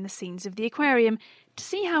me behind the scenes of the aquarium to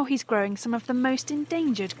see how he's growing some of the most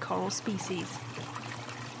endangered coral species.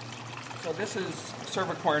 So this is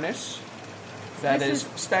Cervicornis. That is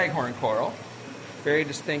staghorn coral. Very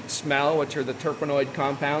distinct smell, which are the terpenoid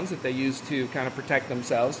compounds that they use to kind of protect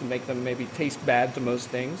themselves and make them maybe taste bad to most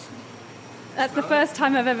things. That's the first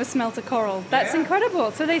time I've ever smelt a coral. That's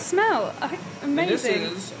incredible. So they smell amazing. And this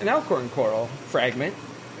is an elkhorn coral fragment.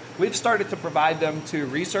 We've started to provide them to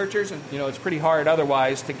researchers, and it's pretty hard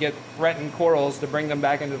otherwise to get threatened corals to bring them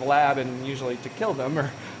back into the lab and usually to kill them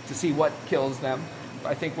or to see what kills them.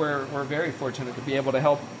 I think we're very fortunate to be able to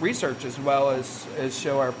help research as well as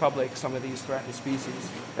show our public some of these threatened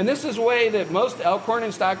species. And this is a way that most elkhorn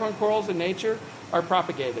and staghorn corals in nature are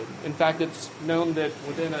propagated. In fact, it's known that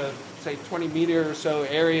within a, say, 20-meter or so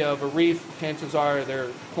area of a reef, chances are they're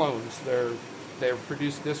clones. They're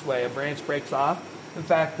produced this way. A branch breaks off. In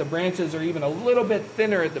fact, the branches are even a little bit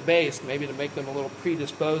thinner at the base, maybe to make them a little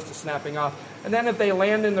predisposed to snapping off. And then if they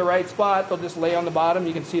land in the right spot, they'll just lay on the bottom.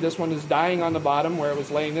 You can see this one is dying on the bottom where it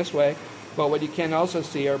was laying this way. But what you can also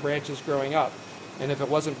see are branches growing up. And if it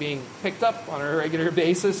wasn't being picked up on a regular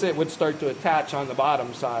basis, it would start to attach on the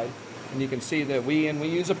bottom side. And you can see that we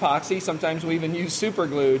use epoxy. Sometimes we even use super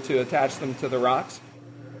glue to attach them to the rocks.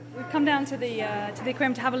 We've come down to the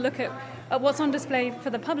aquarium to have a look at what's on display for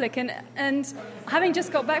the public. And having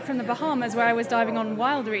just got back from the Bahamas, where I was diving on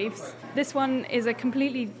wild reefs, this one is a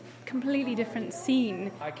completely different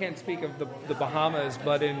scene. I can't speak of the Bahamas,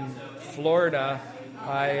 but in Florida,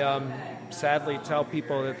 I sadly tell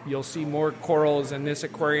people that you'll see more corals in this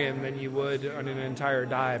aquarium than you would on an entire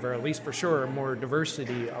dive, or at least for sure more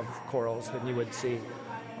diversity of corals than you would see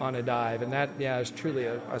on a dive. And that, is truly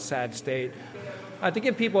a sad state. To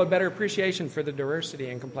give people a better appreciation for the diversity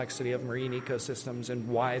and complexity of marine ecosystems and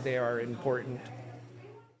why they are important.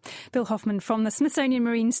 Bill Hoffman from the Smithsonian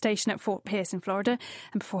Marine Station at Fort Pierce in Florida,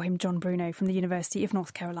 and before him John Bruno from the University of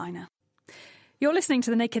North Carolina. You're listening to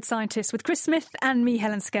The Naked Scientist with Chris Smith and me,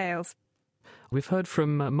 Helen Scales. We've heard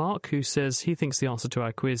from Mark, who says he thinks the answer to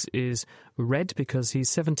our quiz is red because he's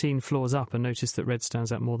 17 floors up and noticed that red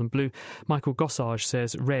stands out more than blue. Michael Gossage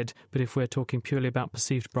says red, but if we're talking purely about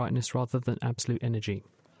perceived brightness rather than absolute energy.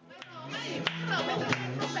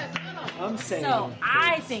 I'm saying... So,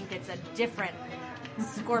 I think it's a different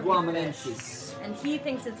scorpionfish. And he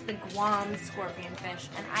thinks it's the Guam scorpionfish,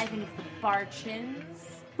 and I think it's the Barchins.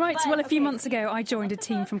 Right, well, a few months ago, I joined a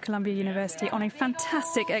team from Columbia University on a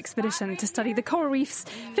fantastic expedition to study the coral reefs,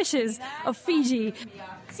 fishes of Fiji.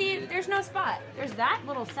 See, there's no spot. There's that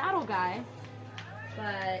little saddle guy, but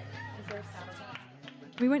is there a saddle guy?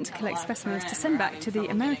 We went to collect specimens to send back to the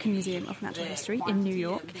American Museum of Natural History in New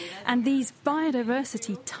York, and these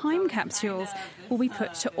biodiversity time capsules will be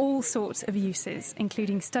put to all sorts of uses,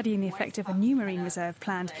 including studying the effect of a new marine reserve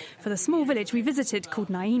planned for the small village we visited called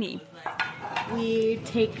Naini. We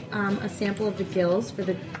take a sample of the gills for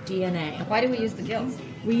the DNA. Why do we use the gills?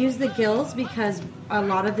 We use the gills because a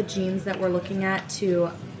lot of the genes that we're looking at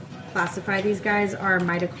to classify these guys are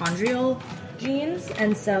mitochondrial genes,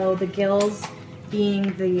 and so the gills,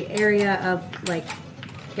 being the area of like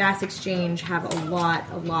gas exchange, have a lot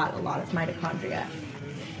of mitochondria.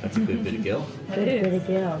 That's a good bit of gill. Good bit of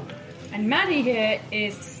gill. And Maddie here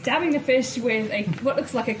is stabbing the fish with what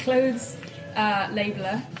looks like a clothes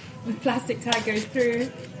labeler. The plastic tag goes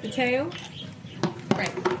through the tail.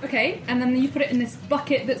 Right, okay, and then you put it in this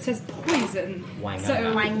bucket that says poison. Wanganga.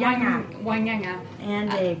 So, Wanganga.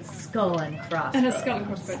 And a skull and crossbones. And a skull and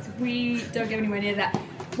crossbones. We don't go anywhere near that.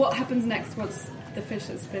 What happens next once the fish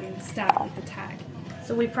has been stabbed with the tag?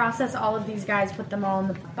 So we process all of these guys, put them all in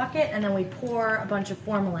the bucket, and then we pour a bunch of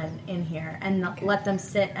formalin in here and let them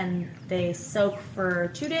sit, and they soak for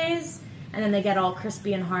 2 days, and then they get all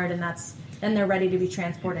crispy and hard, and then they're ready to be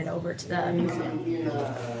transported over to the museum.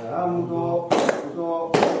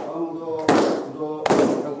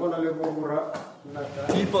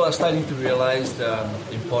 People are starting to realize the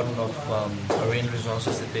importance of marine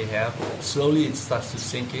resources that they have. Slowly it starts to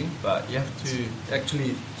sink in, but you have to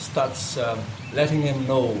actually start letting them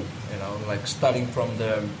know, like starting from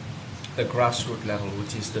the grassroots level,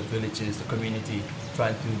 which is the villages, the community,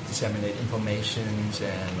 trying to disseminate information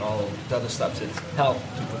and all the other stuff that help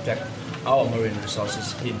to protect our marine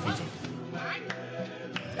resources in Fiji.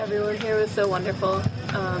 Everyone here was so wonderful.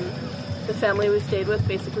 The family we stayed with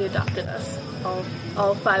basically adopted us,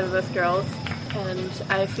 all 5 of us girls, and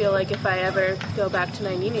I feel like if I ever go back to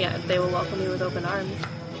Nainini, they will welcome me with open arms.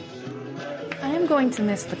 I am going to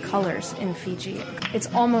miss the colors in Fiji.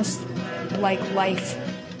 It's almost like life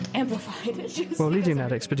amplified. Well, leading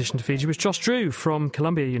that expedition to Fiji was Josh Drew from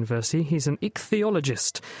Columbia University. He's an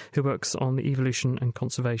ichthyologist who works on the evolution and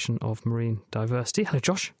conservation of marine diversity. Hello,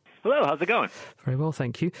 Josh. Hello, how's it going? Very well,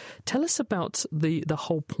 thank you. Tell us about the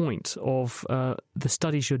whole point of the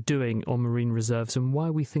studies you're doing on marine reserves and why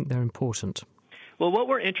we think they're important. Well, what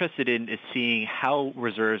we're interested in is seeing how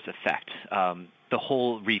reserves affect the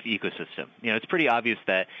whole reef ecosystem. It's pretty obvious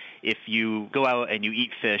that if you go out and you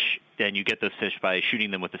eat fish, then you get those fish by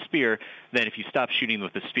shooting them with a spear. Then if you stop shooting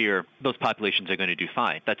them with a spear, those populations are going to do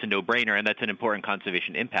fine. That's a no-brainer, and that's an important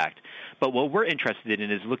conservation impact. But what we're interested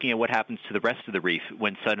in is looking at what happens to the rest of the reef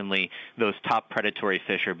when suddenly those top predatory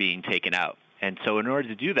fish are being taken out. And so in order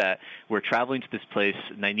to do that, we're traveling to this place,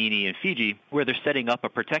 Nainini in Fiji, where they're setting up a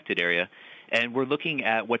protected area. And we're looking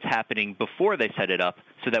at what's happening before they set it up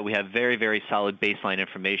so that we have very, very solid baseline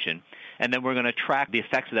information. And then we're going to track the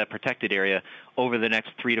effects of that protected area over the next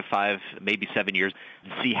 3 to 5, maybe 7 years,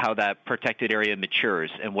 and see how that protected area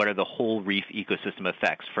matures and what are the whole reef ecosystem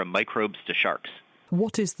effects from microbes to sharks.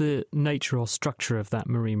 What is the nature or structure of that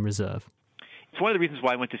marine reserve? It's one of the reasons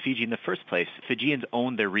why I went to Fiji in the first place. Fijians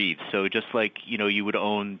own their reefs, so just like you would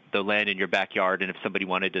own the land in your backyard, and if somebody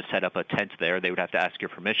wanted to set up a tent there, they would have to ask your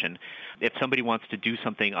permission. If somebody wants to do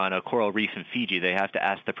something on a coral reef in Fiji, they have to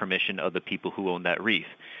ask the permission of the people who own that reef.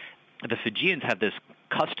 The Fijians have this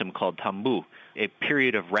custom called tambu, a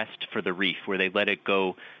period of rest for the reef where they let it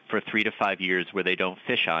go for 3 to 5 years where they don't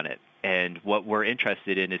fish on it. And what we're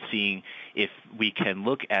interested in is seeing if we can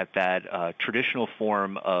look at that traditional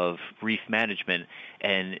form of reef management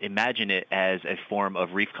and imagine it as a form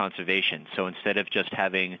of reef conservation. So instead of just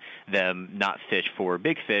having them not fish for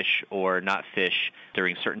big fish or not fish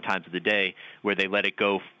during certain times of the day, where they let it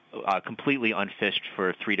go completely unfished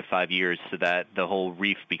for 3 to 5 years so that the whole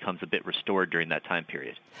reef becomes a bit restored during that time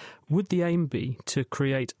period. Would the aim be to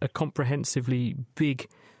create a comprehensively big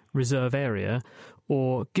reserve area,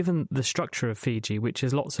 Or given the structure of Fiji, which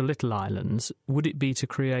is lots of little islands, would it be to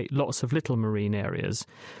create lots of little marine areas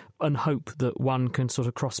and hope that one can sort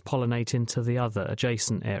of cross-pollinate into the other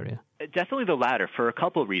adjacent area? Definitely the latter, for a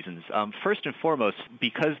couple of reasons. First and foremost,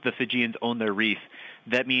 because the Fijians own their reef,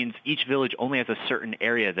 that means each village only has a certain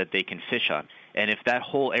area that they can fish on. And if that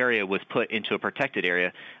whole area was put into a protected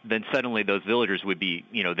area, then suddenly those villagers would be,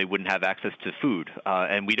 they wouldn't have access to food.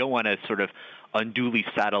 And we don't want to sort of unduly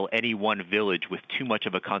saddle any one village with too much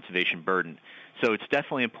of a conservation burden. So it's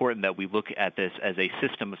definitely important that we look at this as a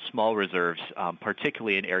system of small reserves,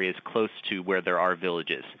 particularly in areas close to where there are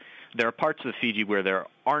villages. There are parts of Fiji where there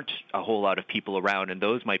aren't a whole lot of people around, and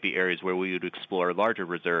those might be areas where we would explore larger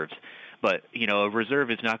reserves. But, a reserve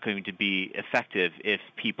is not going to be effective if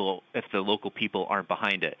the local people aren't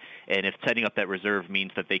behind it. And if setting up that reserve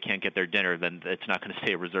means that they can't get their dinner, then it's not going to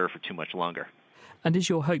stay a reserve for too much longer. And is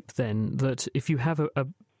your hope then that if you have a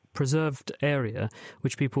preserved area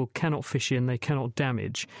which people cannot fish in, they cannot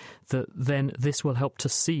damage, that then this will help to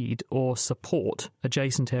seed or support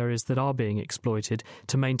adjacent areas that are being exploited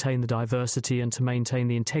to maintain the diversity and to maintain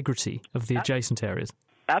the integrity of the adjacent areas?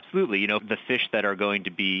 Absolutely. The fish that are going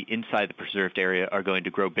to be inside the preserved area are going to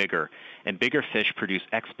grow bigger, and bigger fish produce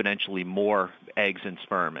exponentially more eggs and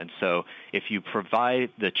sperm. And so if you provide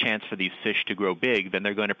the chance for these fish to grow big, then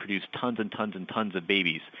they're going to produce tons and tons and tons of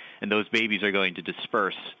babies, and those babies are going to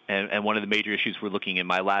disperse. And one of the major issues we're looking in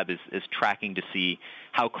my lab is tracking to see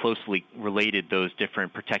how closely related those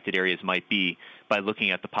different protected areas might be by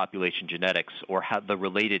looking at the population genetics or how the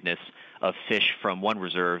relatedness of fish from one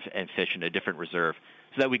reserve and fish in a different reserve,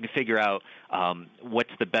 so that we can figure out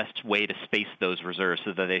what's the best way to space those reserves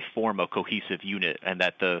so that they form a cohesive unit and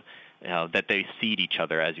that that they seed each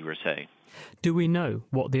other, as you were saying. Do we know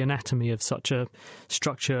what the anatomy of such a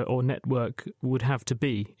structure or network would have to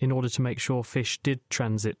be in order to make sure fish did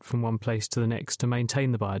transit from one place to the next to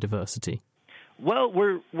maintain the biodiversity? Well,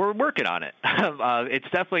 we're working on it. It's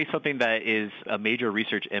definitely something that is a major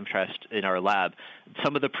research interest in our lab.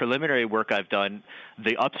 Some of the preliminary work I've done,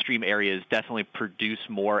 the upstream areas definitely produce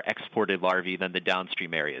more exported larvae than the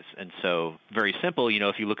downstream areas. And so, very simple,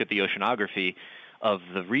 if you look at the oceanography of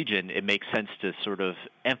the region, it makes sense to sort of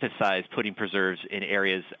emphasize putting preserves in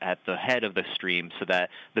areas at the head of the stream so that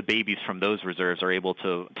the babies from those reserves are able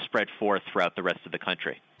to spread forth throughout the rest of the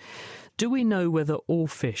country. Do we know whether all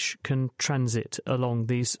fish can transit along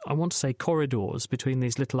these, I want to say, corridors between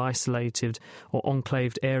these little isolated or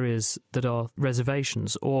enclaved areas that are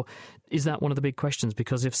reservations? Or is that one of the big questions?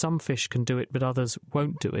 Because if some fish can do it but others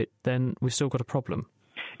won't do it, then we've still got a problem.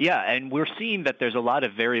 Yeah, and we're seeing that there's a lot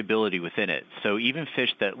of variability within it. So even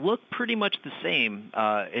fish that look pretty much the same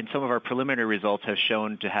in some of our preliminary results have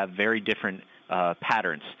shown to have very different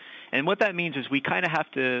patterns. And what that means is we kind of have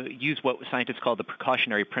to use what scientists call the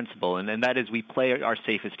precautionary principle, and that is we play our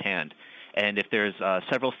safest hand. And if there's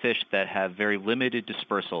several fish that have very limited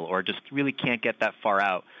dispersal or just really can't get that far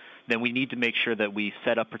out, then we need to make sure that we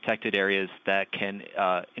set up protected areas that can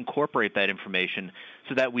incorporate that information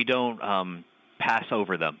so that we don't pass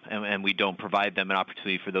over them and we don't provide them an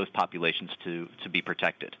opportunity for those populations to be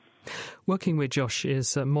protected. Working with Josh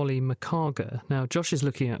is Molly McCarger. Now, Josh is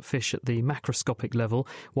looking at fish at the macroscopic level,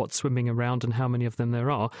 what's swimming around and how many of them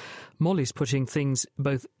there are. Molly's putting things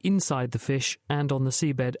both inside the fish and on the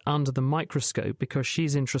seabed under the microscope because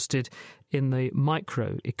she's interested in the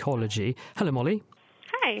microecology. Hello, Molly.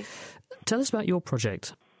 Hi. Tell us about your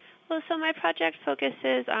project. Well, so my project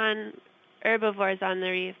focuses on herbivores on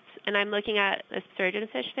the reefs, and I'm looking at a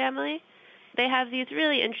sturgeonfish family. They have these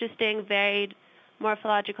really interesting, varied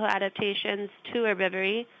morphological adaptations to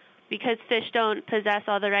herbivory because fish don't possess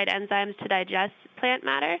all the right enzymes to digest plant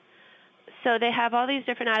matter. So they have all these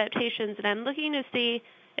different adaptations, and I'm looking to see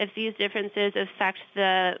if these differences affect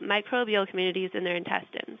the microbial communities in their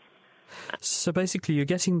intestines. So basically you're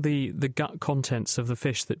getting the gut contents of the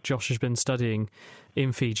fish that Josh has been studying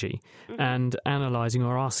in Fiji and analysing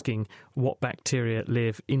or asking what bacteria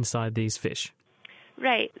live inside these fish.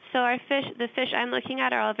 Right. So the fish I'm looking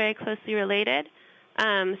at are all very closely related.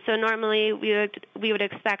 So normally we would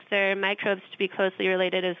expect their microbes to be closely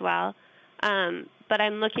related as well. But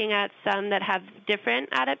I'm looking at some that have different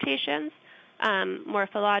adaptations,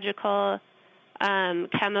 morphological,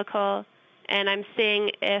 chemical, and I'm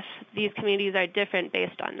seeing if these communities are different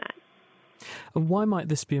based on that. And why might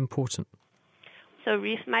this be important? So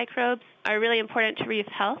reef microbes are really important to reef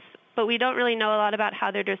health, but we don't really know a lot about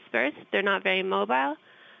how they're dispersed. They're not very mobile.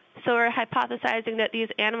 So we're hypothesizing that these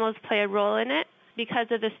animals play a role in it because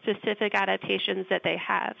of the specific adaptations that they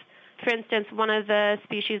have. For instance, one of the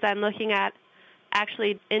species I'm looking at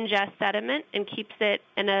actually ingests sediment and keeps it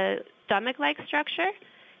in a stomach-like structure.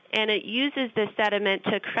 and it uses the sediment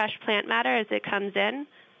to crush plant matter as it comes in.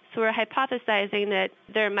 So we're hypothesizing that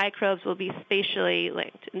their microbes will be spatially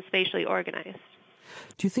linked and spatially organized.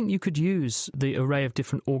 Do you think you could use the array of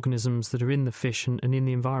different organisms that are in the fish and in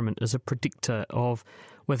the environment as a predictor of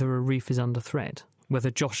whether a reef is under threat?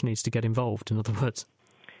 Whether Josh needs to get involved, in other words?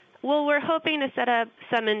 Well, we're hoping to set up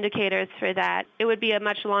some indicators for that. It would be a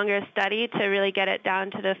much longer study to really get it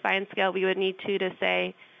down to the fine scale we would need to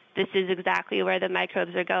say this is exactly where the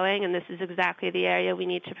microbes are going and this is exactly the area we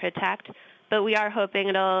need to protect. But we are hoping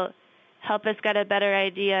it'll help us get a better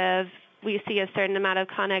idea of we see a certain amount of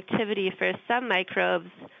connectivity for some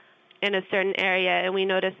microbes in a certain area, and we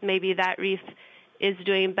notice maybe that reef is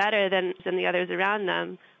doing better than the others around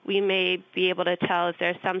them. We may be able to tell if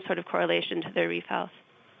there's some sort of correlation to their reef health.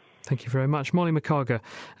 Thank you very much. Molly McCarger,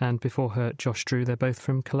 and before her, Josh Drew. They're both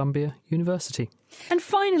from Columbia University. And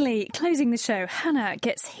finally, closing the show, Hannah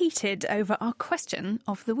gets heated over our question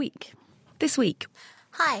of the week. This week.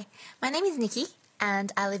 Hi, my name is Nikki,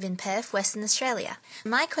 and I live in Perth, Western Australia.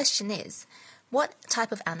 My question is, what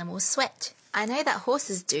type of animals sweat? I know that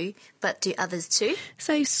horses do, but do others too?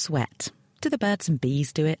 So sweat. Do the birds and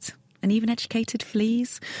bees do it? And even educated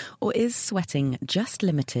fleas? Or is sweating just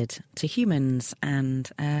limited to humans and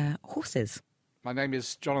horses? My name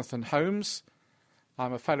is Jonathan Holmes.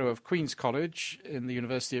 I'm a fellow of Queen's College in the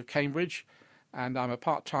University of Cambridge, and I'm a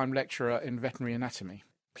part-time lecturer in veterinary anatomy.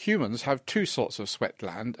 Humans have two sorts of sweat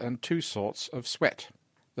gland and two sorts of sweat.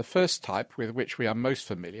 The first type, with which we are most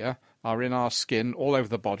familiar, are in our skin all over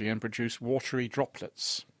the body and produce watery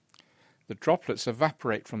droplets. The droplets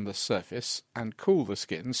evaporate from the surface and cool the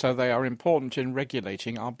skin, so they are important in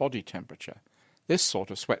regulating our body temperature. This sort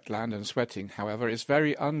of sweat gland and sweating, however, is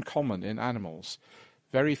very uncommon in animals.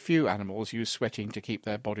 Very few animals use sweating to keep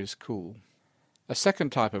their bodies cool. A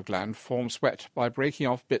second type of gland forms sweat by breaking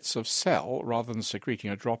off bits of cell rather than secreting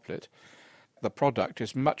a droplet. The product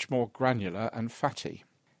is much more granular and fatty.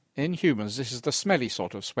 In humans, this is the smelly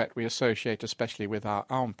sort of sweat we associate especially with our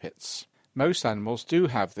armpits. Most animals do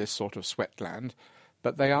have this sort of sweat gland,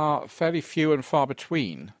 but they are fairly few and far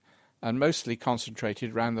between, and mostly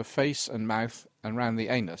concentrated around the face and mouth and round the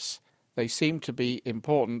anus. They seem to be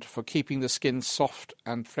important for keeping the skin soft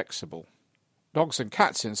and flexible. Dogs and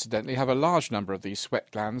cats, incidentally, have a large number of these sweat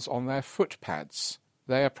glands on their foot pads.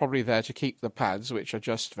 They are probably there to keep the pads, which are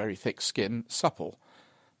just very thick skin, supple,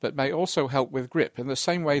 but may also help with grip in the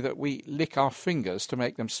same way that we lick our fingers to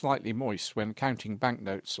make them slightly moist when counting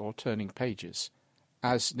banknotes or turning pages.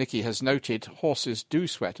 As Nikki has noted, horses do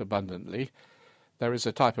sweat abundantly. There is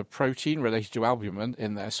a type of protein related to albumin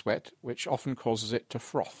in their sweat, which often causes it to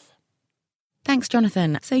froth. Thanks,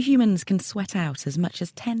 Jonathan. So humans can sweat out as much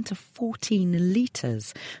as 10 to 14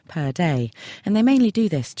 litres per day, and they mainly do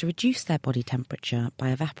this to reduce their body temperature by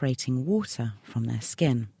evaporating water from their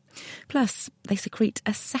skin. Plus, they secrete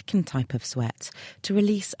a second type of sweat to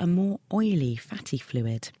release a more oily, fatty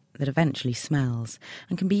fluid that eventually smells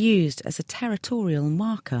and can be used as a territorial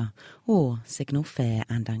marker or signal fear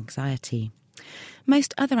and anxiety.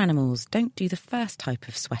 Most other animals don't do the first type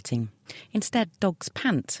of sweating. Instead, dogs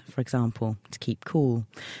pant, for example, to keep cool.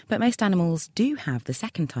 But most animals do have the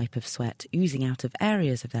second type of sweat oozing out of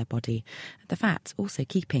areas of their body, the fat also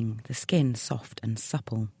keeping the skin soft and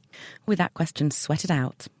supple. With that question sweated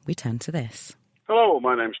out, we turn to this. Hello,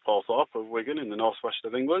 my name's Paul Thorpe of Wigan in the northwest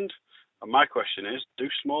of England. And my question is, do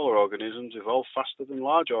smaller organisms evolve faster than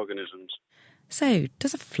large organisms? So,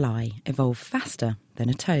 does a fly evolve faster than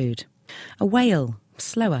a toad? A whale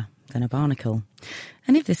slower than a barnacle?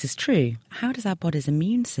 And if this is true, how does our body's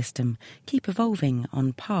immune system keep evolving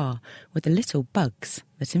on par with the little bugs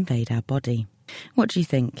that invade our body? What do you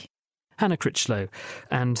think? Hannah Critchlow.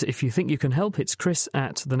 And if you think you can help, it's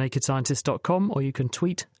chris@thenakedscientist.com, or you can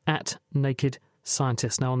tweet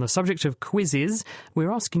 @nakedscientist. Now, on the subject of quizzes,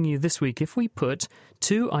 we're asking you this week if we put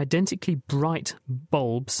two identically bright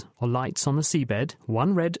bulbs or lights on the seabed,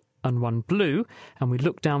 one red and one blue, and we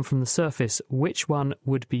look down from the surface, which one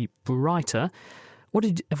would be brighter? What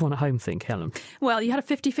did everyone at home think, Helen? Well, you had a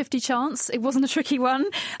 50-50 chance. It wasn't a tricky one.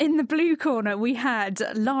 In the blue corner, we had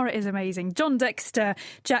Lara is amazing, John Dexter,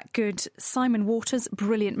 Jack Good, Simon Waters,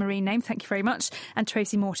 brilliant marine name, thank you very much, and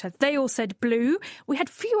Tracy Mortar. They all said blue. We had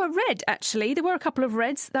fewer red, actually. There were a couple of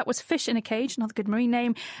reds. That was Fish in a Cage, another good marine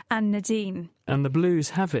name, and Nadine. And the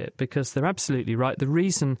blues have it, because they're absolutely right. The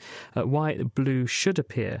reason why the blue should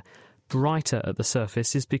appear brighter at the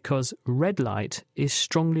surface is because red light is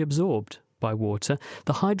strongly absorbed by water.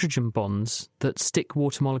 The hydrogen bonds that stick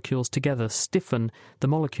water molecules together stiffen the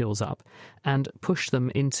molecules up and push them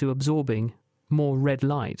into absorbing more red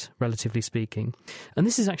light, relatively speaking. And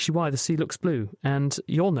this is actually why the sea looks blue. And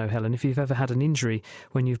you'll know, Helen, if you've ever had an injury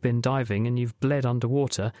when you've been diving and you've bled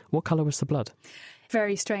underwater, what colour was the blood?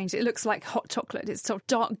 Very strange. It looks like hot chocolate. It's sort of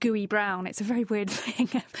dark, gooey brown. It's a very weird thing.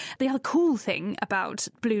 The other cool thing about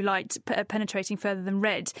blue light penetrating further than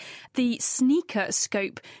red, the sneaker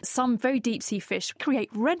scope, some very deep sea fish create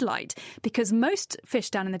red light because most fish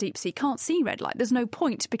down in the deep sea can't see red light. There's no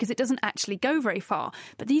point because it doesn't actually go very far.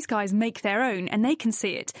 But these guys make their own and they can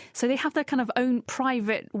see it. So they have their kind of own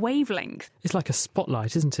private wavelength. It's like a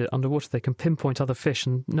spotlight, isn't it? Underwater they can pinpoint other fish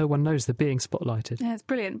and no one knows they're being spotlighted. Yeah, it's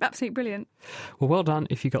brilliant. Absolutely brilliant. Well done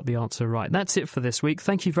if you got the answer right. That's it for this week.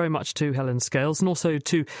 Thank you very much to Helen Scales and also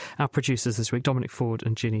to our producers this week, Dominic Ford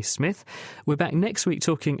and Ginny Smith. We're back next week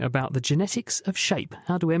talking about the genetics of shape.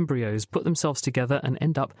 How do embryos put themselves together and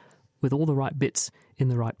end up with all the right bits in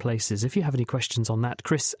the right places? If you have any questions on that,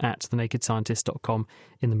 chris@thenakedscientist.com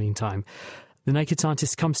in the meantime. The Naked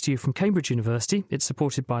Scientist comes to you from Cambridge University. It's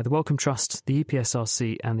supported by the Wellcome Trust, the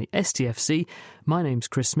EPSRC and the STFC. My name's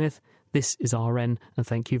Chris Smith. This is RN, and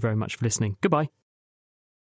thank you very much for listening. Goodbye.